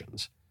cases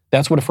Asians.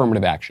 That's what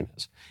affirmative action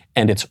is.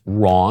 And it's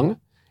wrong,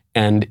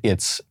 and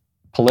it's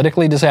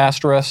politically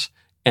disastrous,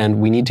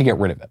 and we need to get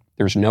rid of it.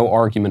 There's no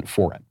argument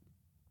for it.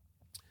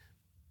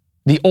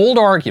 The old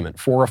argument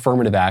for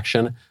affirmative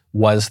action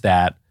was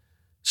that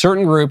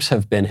certain groups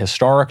have been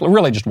historically,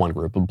 really just one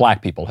group,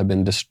 black people, have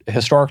been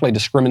historically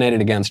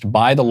discriminated against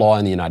by the law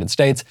in the United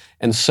States.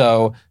 And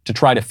so to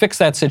try to fix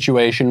that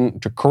situation,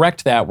 to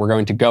correct that, we're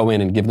going to go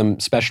in and give them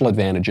special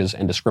advantages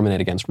and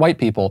discriminate against white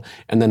people.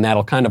 And then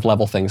that'll kind of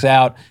level things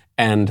out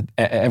and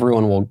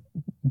everyone will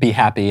be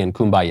happy and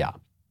kumbaya.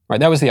 Right?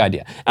 That was the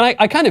idea. And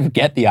I kind of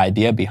get the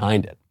idea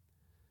behind it.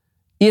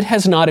 It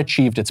has not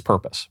achieved its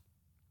purpose.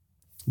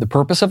 The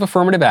purpose of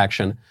affirmative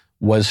action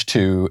was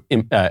to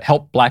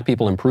help black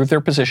people improve their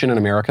position in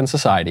American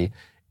society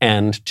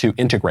and to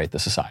integrate the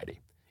society.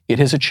 It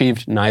has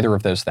achieved neither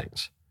of those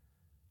things.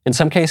 In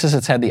some cases,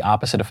 it's had the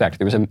opposite effect.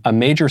 There was a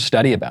major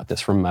study about this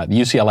from the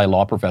UCLA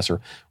law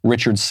professor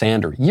Richard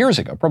Sander years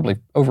ago, probably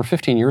over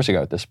 15 years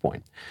ago at this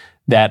point,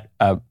 that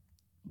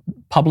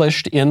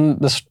published in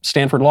the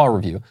Stanford Law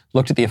Review,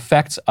 looked at the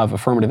effects of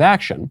affirmative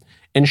action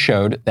and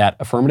showed that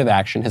affirmative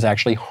action has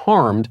actually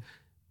harmed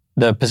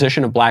the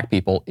position of black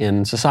people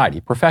in society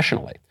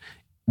professionally.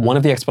 One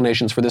of the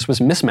explanations for this was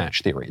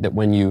mismatch theory, that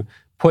when you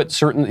give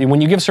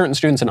certain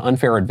students an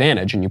unfair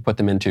advantage and you put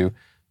them into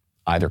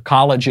either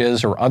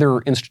colleges or other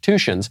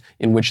institutions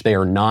in which they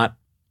are not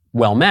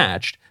well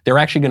matched, they're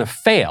actually going to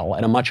fail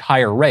at a much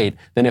higher rate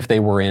than if they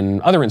were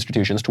in other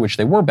institutions to which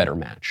they were better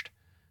matched.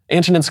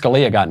 Antonin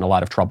Scalia got in a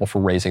lot of trouble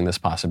for raising this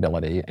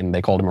possibility, and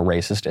they called him a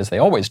racist, as they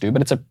always do,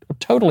 but it's a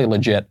totally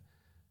legit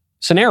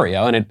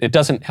scenario, and it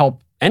doesn't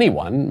help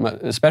anyone,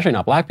 especially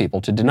not black people,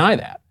 to deny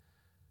that.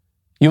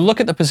 You look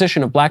at the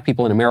position of black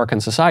people in American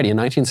society in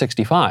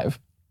 1965,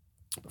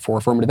 before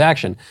affirmative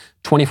action,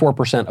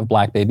 24% of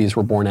black babies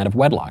were born out of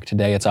wedlock.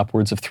 Today, it's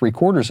upwards of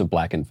 3/4 of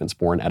black infants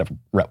born out of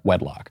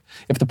wedlock.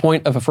 If the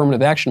point of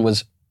affirmative action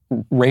was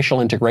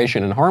racial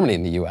integration and harmony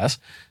in the U.S.,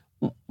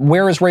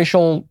 where is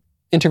racial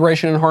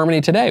integration and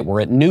harmony today?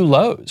 We're at new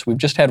lows. We've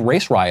just had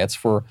race riots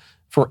for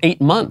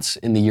 8 months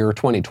in the year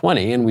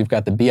 2020, and we've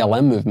got the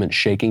BLM movement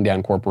shaking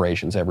down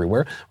corporations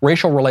everywhere.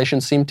 Racial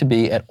relations seem to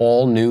be at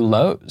all new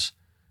lows.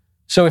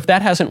 So if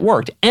that hasn't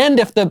worked, and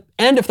if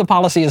the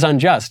policy is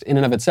unjust in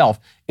and of itself,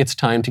 it's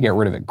time to get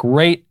rid of it.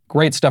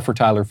 Great stuff for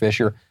Tyler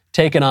Fisher.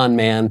 Take it on,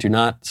 man. Do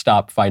not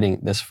stop fighting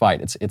this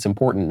fight. It's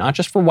important, not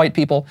just for white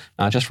people,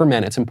 not just for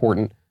men. It's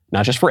important,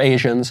 not just for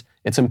Asians.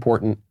 It's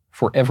important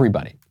for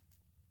everybody.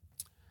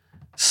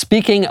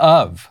 Speaking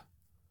of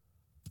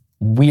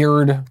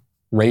weird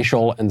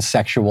racial and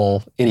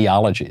sexual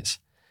ideologies,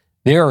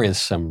 there is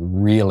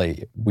some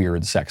really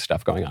weird sex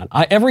stuff going on.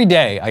 Every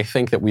day, I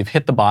think that we've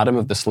hit the bottom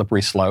of the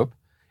slippery slope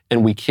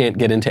and we can't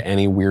get into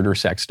any weirder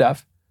sex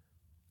stuff.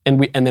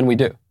 And then we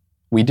do.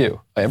 We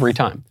do, every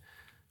time.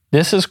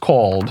 This is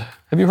called,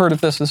 have you heard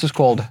of this? This is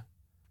called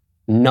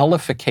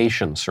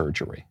nullification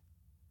surgery.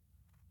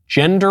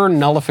 Gender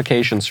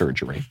nullification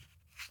surgery.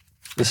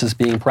 This is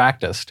being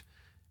practiced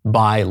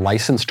by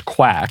licensed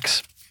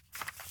quacks.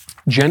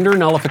 Gender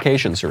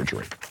nullification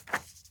surgery.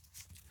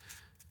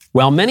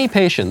 While many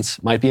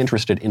patients might be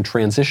interested in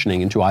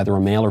transitioning into either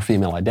a male or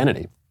female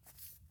identity,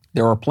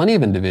 there are plenty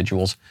of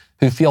individuals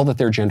who feel that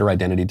their gender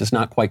identity does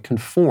not quite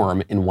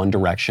conform in one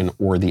direction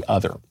or the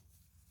other.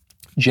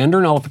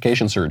 Gender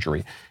nullification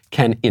surgery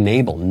can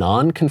enable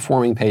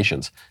non-conforming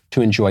patients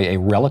to enjoy a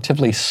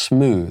relatively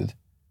smooth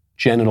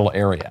genital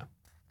area.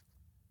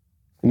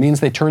 It means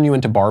they turn you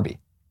into Barbie.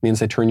 It means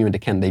they turn you into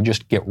Ken. They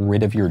just get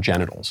rid of your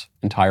genitals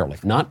entirely.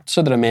 Not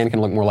so that a man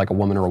can look more like a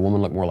woman or a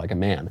woman look more like a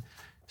man,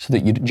 so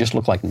that you just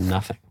look like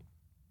nothing.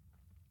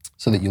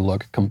 So that you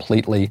look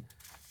completely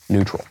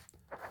neutral.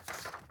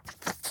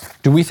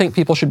 Do we think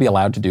people should be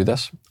allowed to do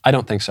this? I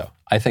don't think so.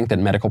 I think that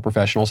medical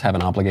professionals have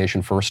an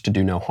obligation first to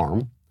do no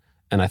harm,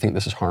 and I think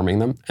this is harming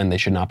them, and they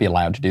should not be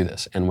allowed to do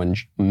this. And when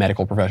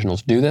medical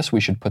professionals do this, we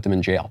should put them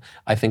in jail.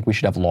 I think we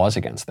should have laws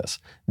against this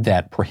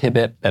that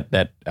prohibit,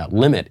 that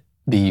limit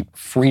the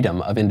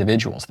freedom of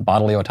individuals, the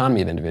bodily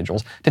autonomy of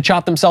individuals, to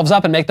chop themselves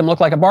up and make them look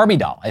like a Barbie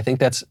doll. I think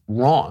that's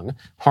wrong,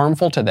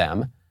 harmful to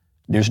them.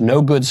 There's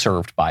no good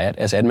served by it.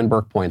 As Edmund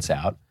Burke points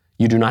out,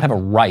 you do not have a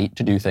right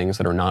to do things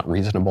that are not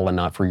reasonable and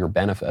not for your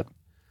benefit.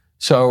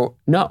 So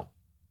no,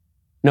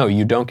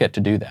 you don't get to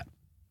do that.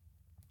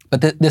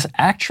 But this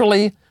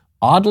actually,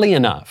 oddly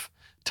enough,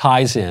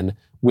 ties in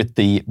with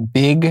the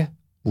big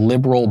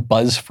liberal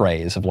buzz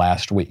phrase of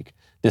last week.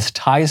 This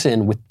ties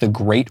in with the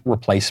Great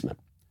Replacement.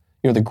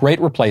 You know, the Great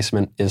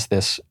Replacement is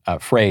this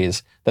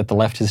phrase that the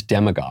left has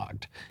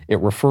demagogued.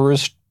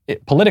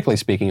 Politically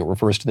speaking, it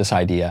refers to this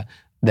idea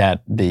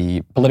that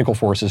the political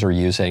forces are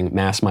using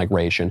mass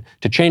migration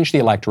to change the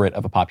electorate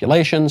of a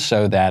population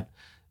so that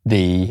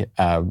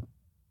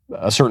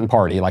a certain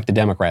party, like the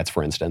Democrats,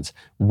 for instance,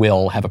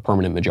 will have a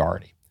permanent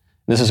majority.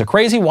 This is a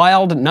crazy,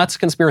 wild, nuts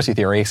conspiracy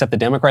theory, except the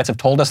Democrats have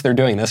told us they're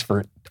doing this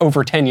for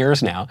over 10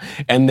 years now,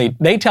 and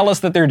they tell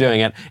us that they're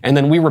doing it, and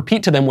then we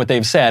repeat to them what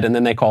they've said, and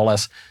then they call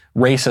us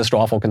racist,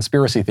 awful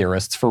conspiracy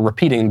theorists for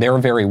repeating their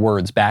very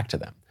words back to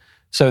them.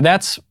 So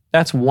that's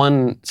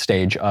one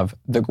stage of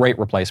the Great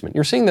Replacement.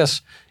 You're seeing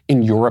this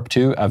in Europe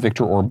too.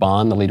 Viktor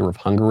Orban, the leader of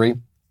Hungary,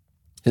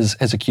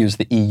 has accused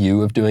the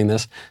EU of doing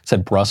this,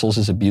 said Brussels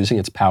is abusing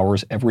its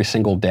powers every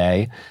single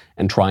day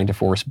and trying to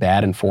force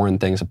bad and foreign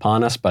things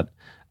upon us, but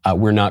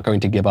we're not going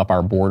to give up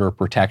our border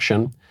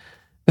protection.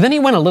 But then he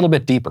went a little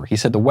bit deeper. He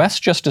said the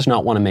West just does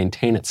not want to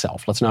maintain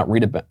itself. Let's not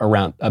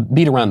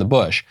beat around the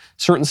bush.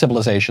 Certain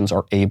civilizations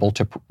are able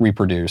to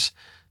reproduce.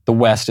 The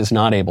West is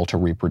not able to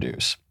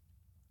reproduce.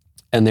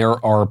 And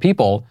there are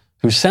people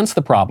who sense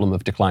the problem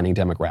of declining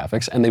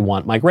demographics and they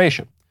want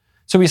migration.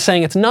 So he's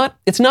saying it's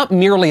not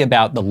merely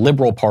about the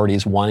liberal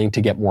parties wanting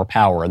to get more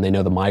power and they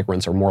know the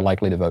migrants are more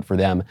likely to vote for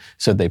them,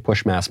 so they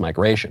push mass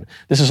migration.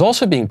 This is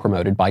also being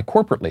promoted by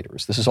corporate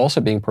leaders. This is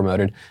also being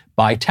promoted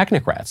by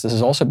technocrats. This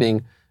is also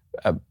being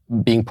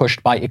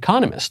pushed by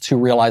economists who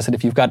realize that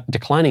if you've got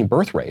declining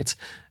birth rates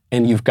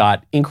and you've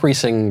got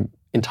increasing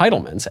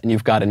entitlements and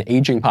you've got an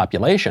aging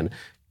population,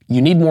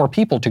 you need more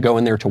people to go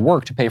in there to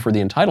work to pay for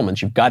the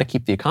entitlements. You've got to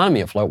keep the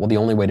economy afloat. Well, the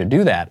only way to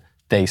do that,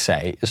 they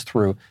say, is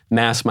through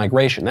mass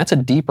migration. That's a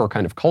deeper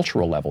kind of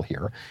cultural level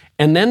here.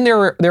 And then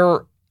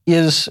there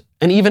is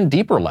an even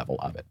deeper level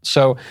of it.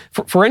 So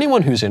for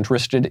anyone who's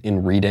interested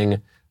in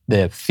reading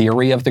the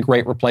theory of the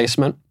Great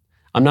Replacement,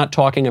 I'm not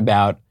talking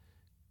about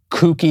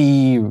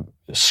kooky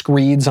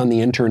screeds on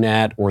the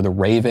internet or the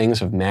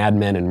ravings of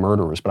madmen and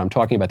murderers, but I'm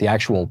talking about the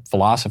actual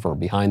philosopher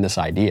behind this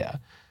idea,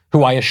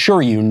 who I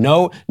assure you,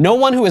 no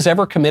one who has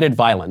ever committed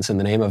violence in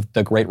the name of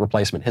the Great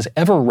Replacement has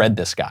ever read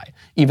this guy,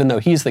 even though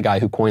he's the guy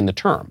who coined the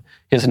term.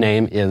 His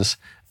name is,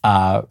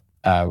 Renaud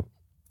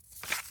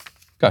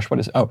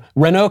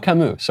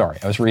Camus. Sorry,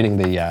 I was reading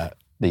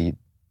the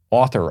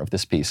author of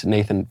this piece,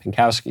 Nathan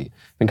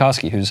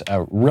Pinkowski, who's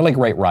a really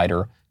great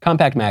writer,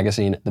 Compact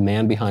Magazine, the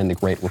man behind The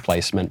Great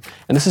Replacement.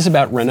 And this is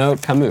about Renaud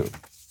Camus.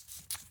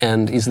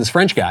 And he's this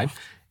French guy.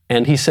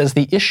 And he says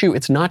the issue,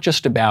 it's not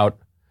just about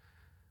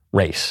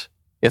race.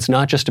 It's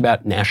not just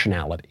about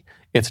nationality.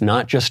 It's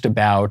not just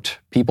about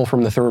people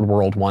from the third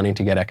world wanting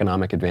to get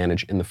economic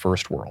advantage in the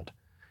first world.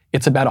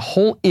 It's about a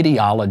whole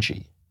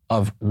ideology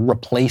of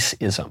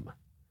replaceism.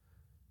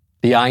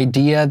 The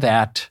idea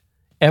that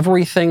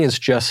everything is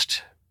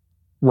just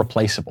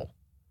replaceable.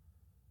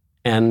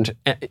 And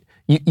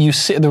you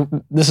see,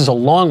 this is a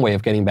long way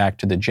of getting back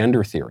to the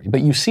gender theory,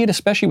 but you see it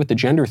especially with the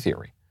gender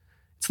theory.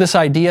 It's this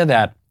idea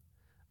that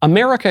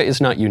America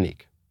is not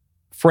unique.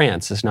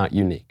 France is not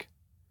unique.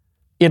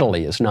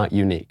 Italy is not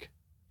unique.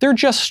 They're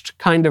just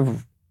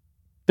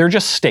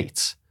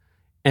states.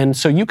 And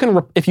so you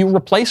can, if you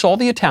replace all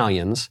the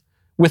Italians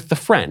with the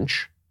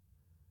French,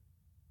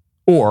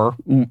 or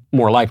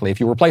more likely, if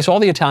you replace all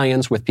the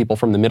Italians with people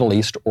from the Middle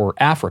East or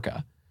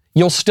Africa,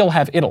 you'll still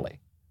have Italy.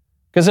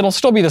 Because it'll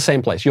still be the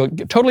same place. You'll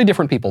get totally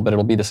different people, but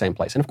it'll be the same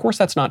place. And of course,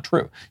 that's not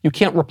true. You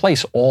can't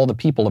replace all the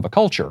people of a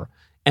culture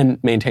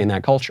and maintain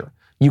that culture.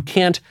 You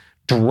can't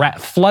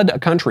flood a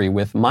country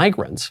with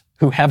migrants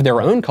who have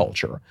their own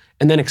culture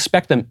and then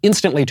expect them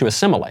instantly to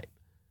assimilate,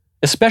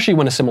 especially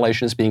when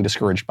assimilation is being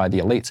discouraged by the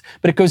elites.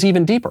 But it goes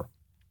even deeper.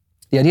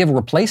 The idea of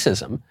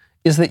replaceism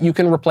is that you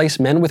can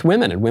replace men with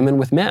women and women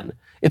with men.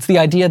 It's the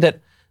idea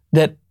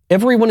that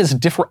everyone is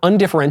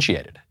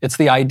undifferentiated. It's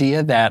the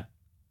idea that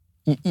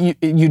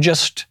you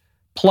just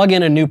plug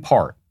in a new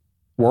part.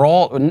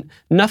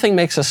 Nothing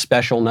makes us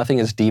special, nothing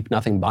is deep,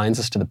 nothing binds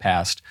us to the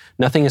past,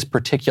 nothing is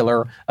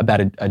particular about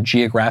a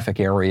geographic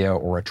area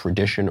or a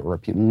tradition or a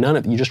people.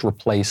 You just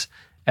replace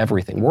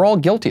everything. We're all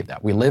guilty of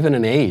that. We live in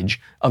an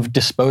age of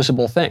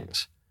disposable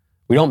things.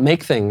 We don't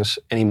make things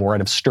anymore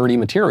out of sturdy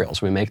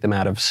materials. We make them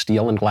out of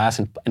steel and glass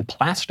and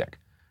plastic.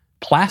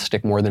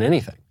 Plastic more than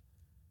anything.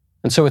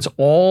 And so it's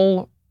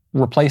all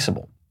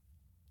replaceable.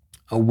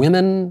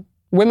 Women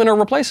are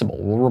replaceable.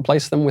 We'll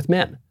replace them with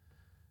men.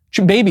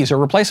 Babies are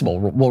replaceable.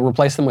 We'll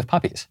replace them with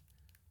puppies.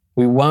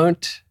 We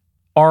won't.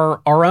 Our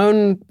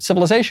own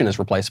civilization is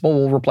replaceable.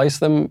 We'll replace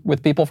them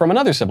with people from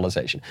another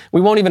civilization.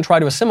 We won't even try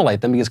to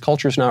assimilate them because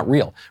culture's not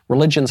real.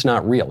 Religion's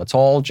not real. It's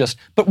all just,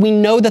 but we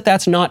know that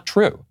that's not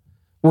true.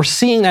 We're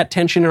seeing that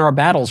tension in our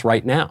battles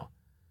right now.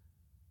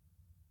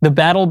 The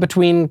battle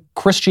between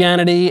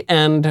Christianity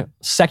and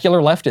secular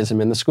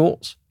leftism in the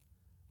schools.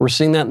 We're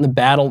seeing that in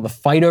the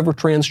fight over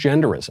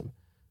transgenderism.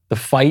 The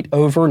fight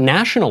over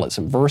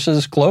nationalism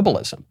versus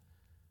globalism.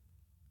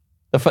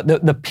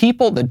 The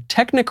people, the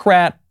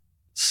technocrat,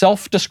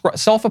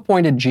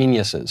 self-appointed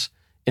geniuses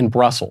in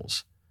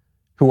Brussels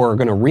who are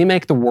going to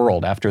remake the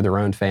world after their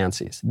own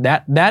fancies.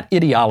 That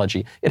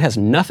ideology, it has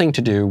nothing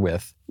to do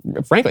with,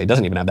 frankly, it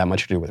doesn't even have that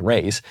much to do with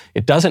race.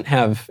 It doesn't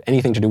have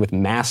anything to do with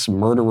mass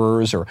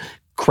murderers or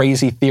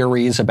crazy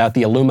theories about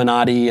the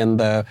Illuminati and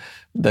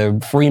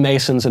the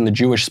Freemasons and the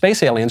Jewish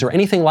space aliens or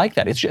anything like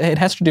that. It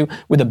has to do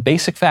with a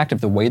basic fact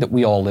of the way that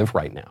we all live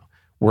right now.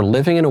 We're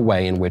living in a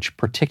way in which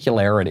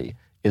particularity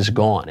is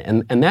gone.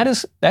 And that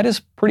is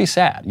pretty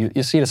sad.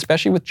 You see it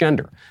especially with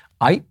gender.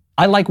 I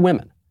like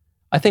women.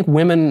 I think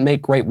women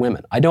make great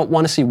women. I don't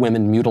want to see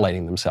women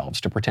mutilating themselves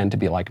to pretend to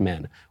be like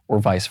men or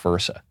vice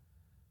versa.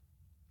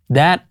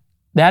 That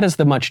is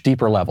the much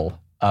deeper level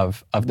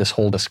of this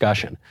whole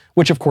discussion,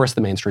 which of course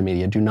the mainstream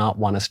media do not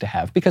want us to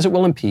have because it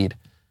will impede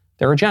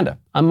their agenda.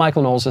 I'm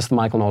Michael Knowles. This is The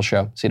Michael Knowles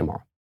Show. See you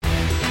tomorrow.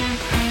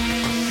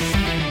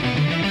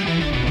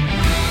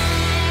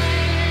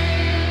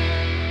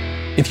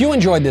 If you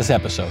enjoyed this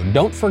episode,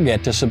 don't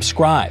forget to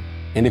subscribe.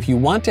 And if you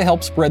want to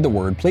help spread the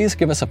word, please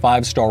give us a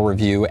 5-star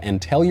review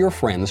and tell your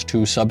friends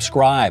to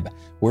subscribe.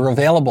 We're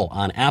available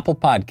on Apple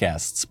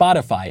Podcasts,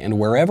 Spotify, and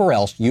wherever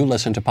else you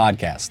listen to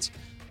podcasts.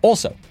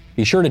 Also,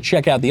 be sure to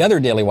check out the other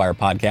Daily Wire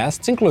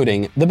podcasts,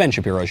 including The Ben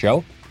Shapiro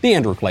Show, The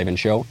Andrew Klavan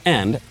Show,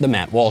 and The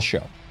Matt Walsh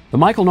Show. The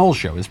Michael Knowles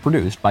Show is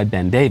produced by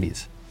Ben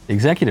Davies.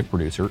 Executive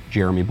producer,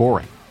 Jeremy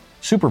Boring.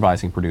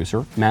 Supervising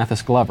producer,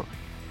 Mathis Glover.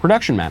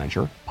 Production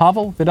manager,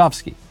 Pavel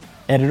Vidovsky.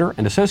 Editor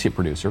and associate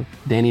producer,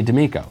 Danny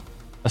D'Amico.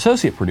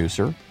 Associate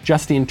producer,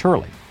 Justine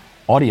Turley.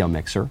 Audio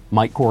mixer,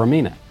 Mike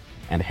Coromina.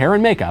 And hair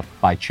and makeup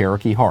by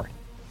Cherokee Hart.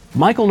 The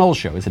Michael Knowles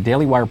Show is a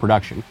Daily Wire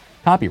production.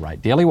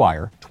 Copyright Daily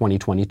Wire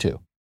 2022.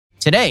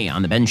 Today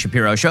on The Ben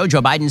Shapiro Show,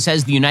 Joe Biden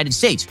says the United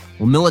States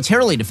will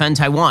militarily defend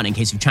Taiwan in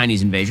case of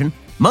Chinese invasion.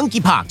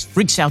 Monkeypox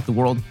freaks out the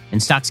world,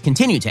 and stocks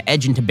continue to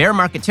edge into bear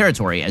market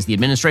territory as the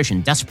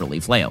administration desperately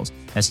flails.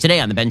 That's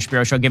today on The Ben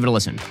Shapiro Show. Give it a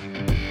listen.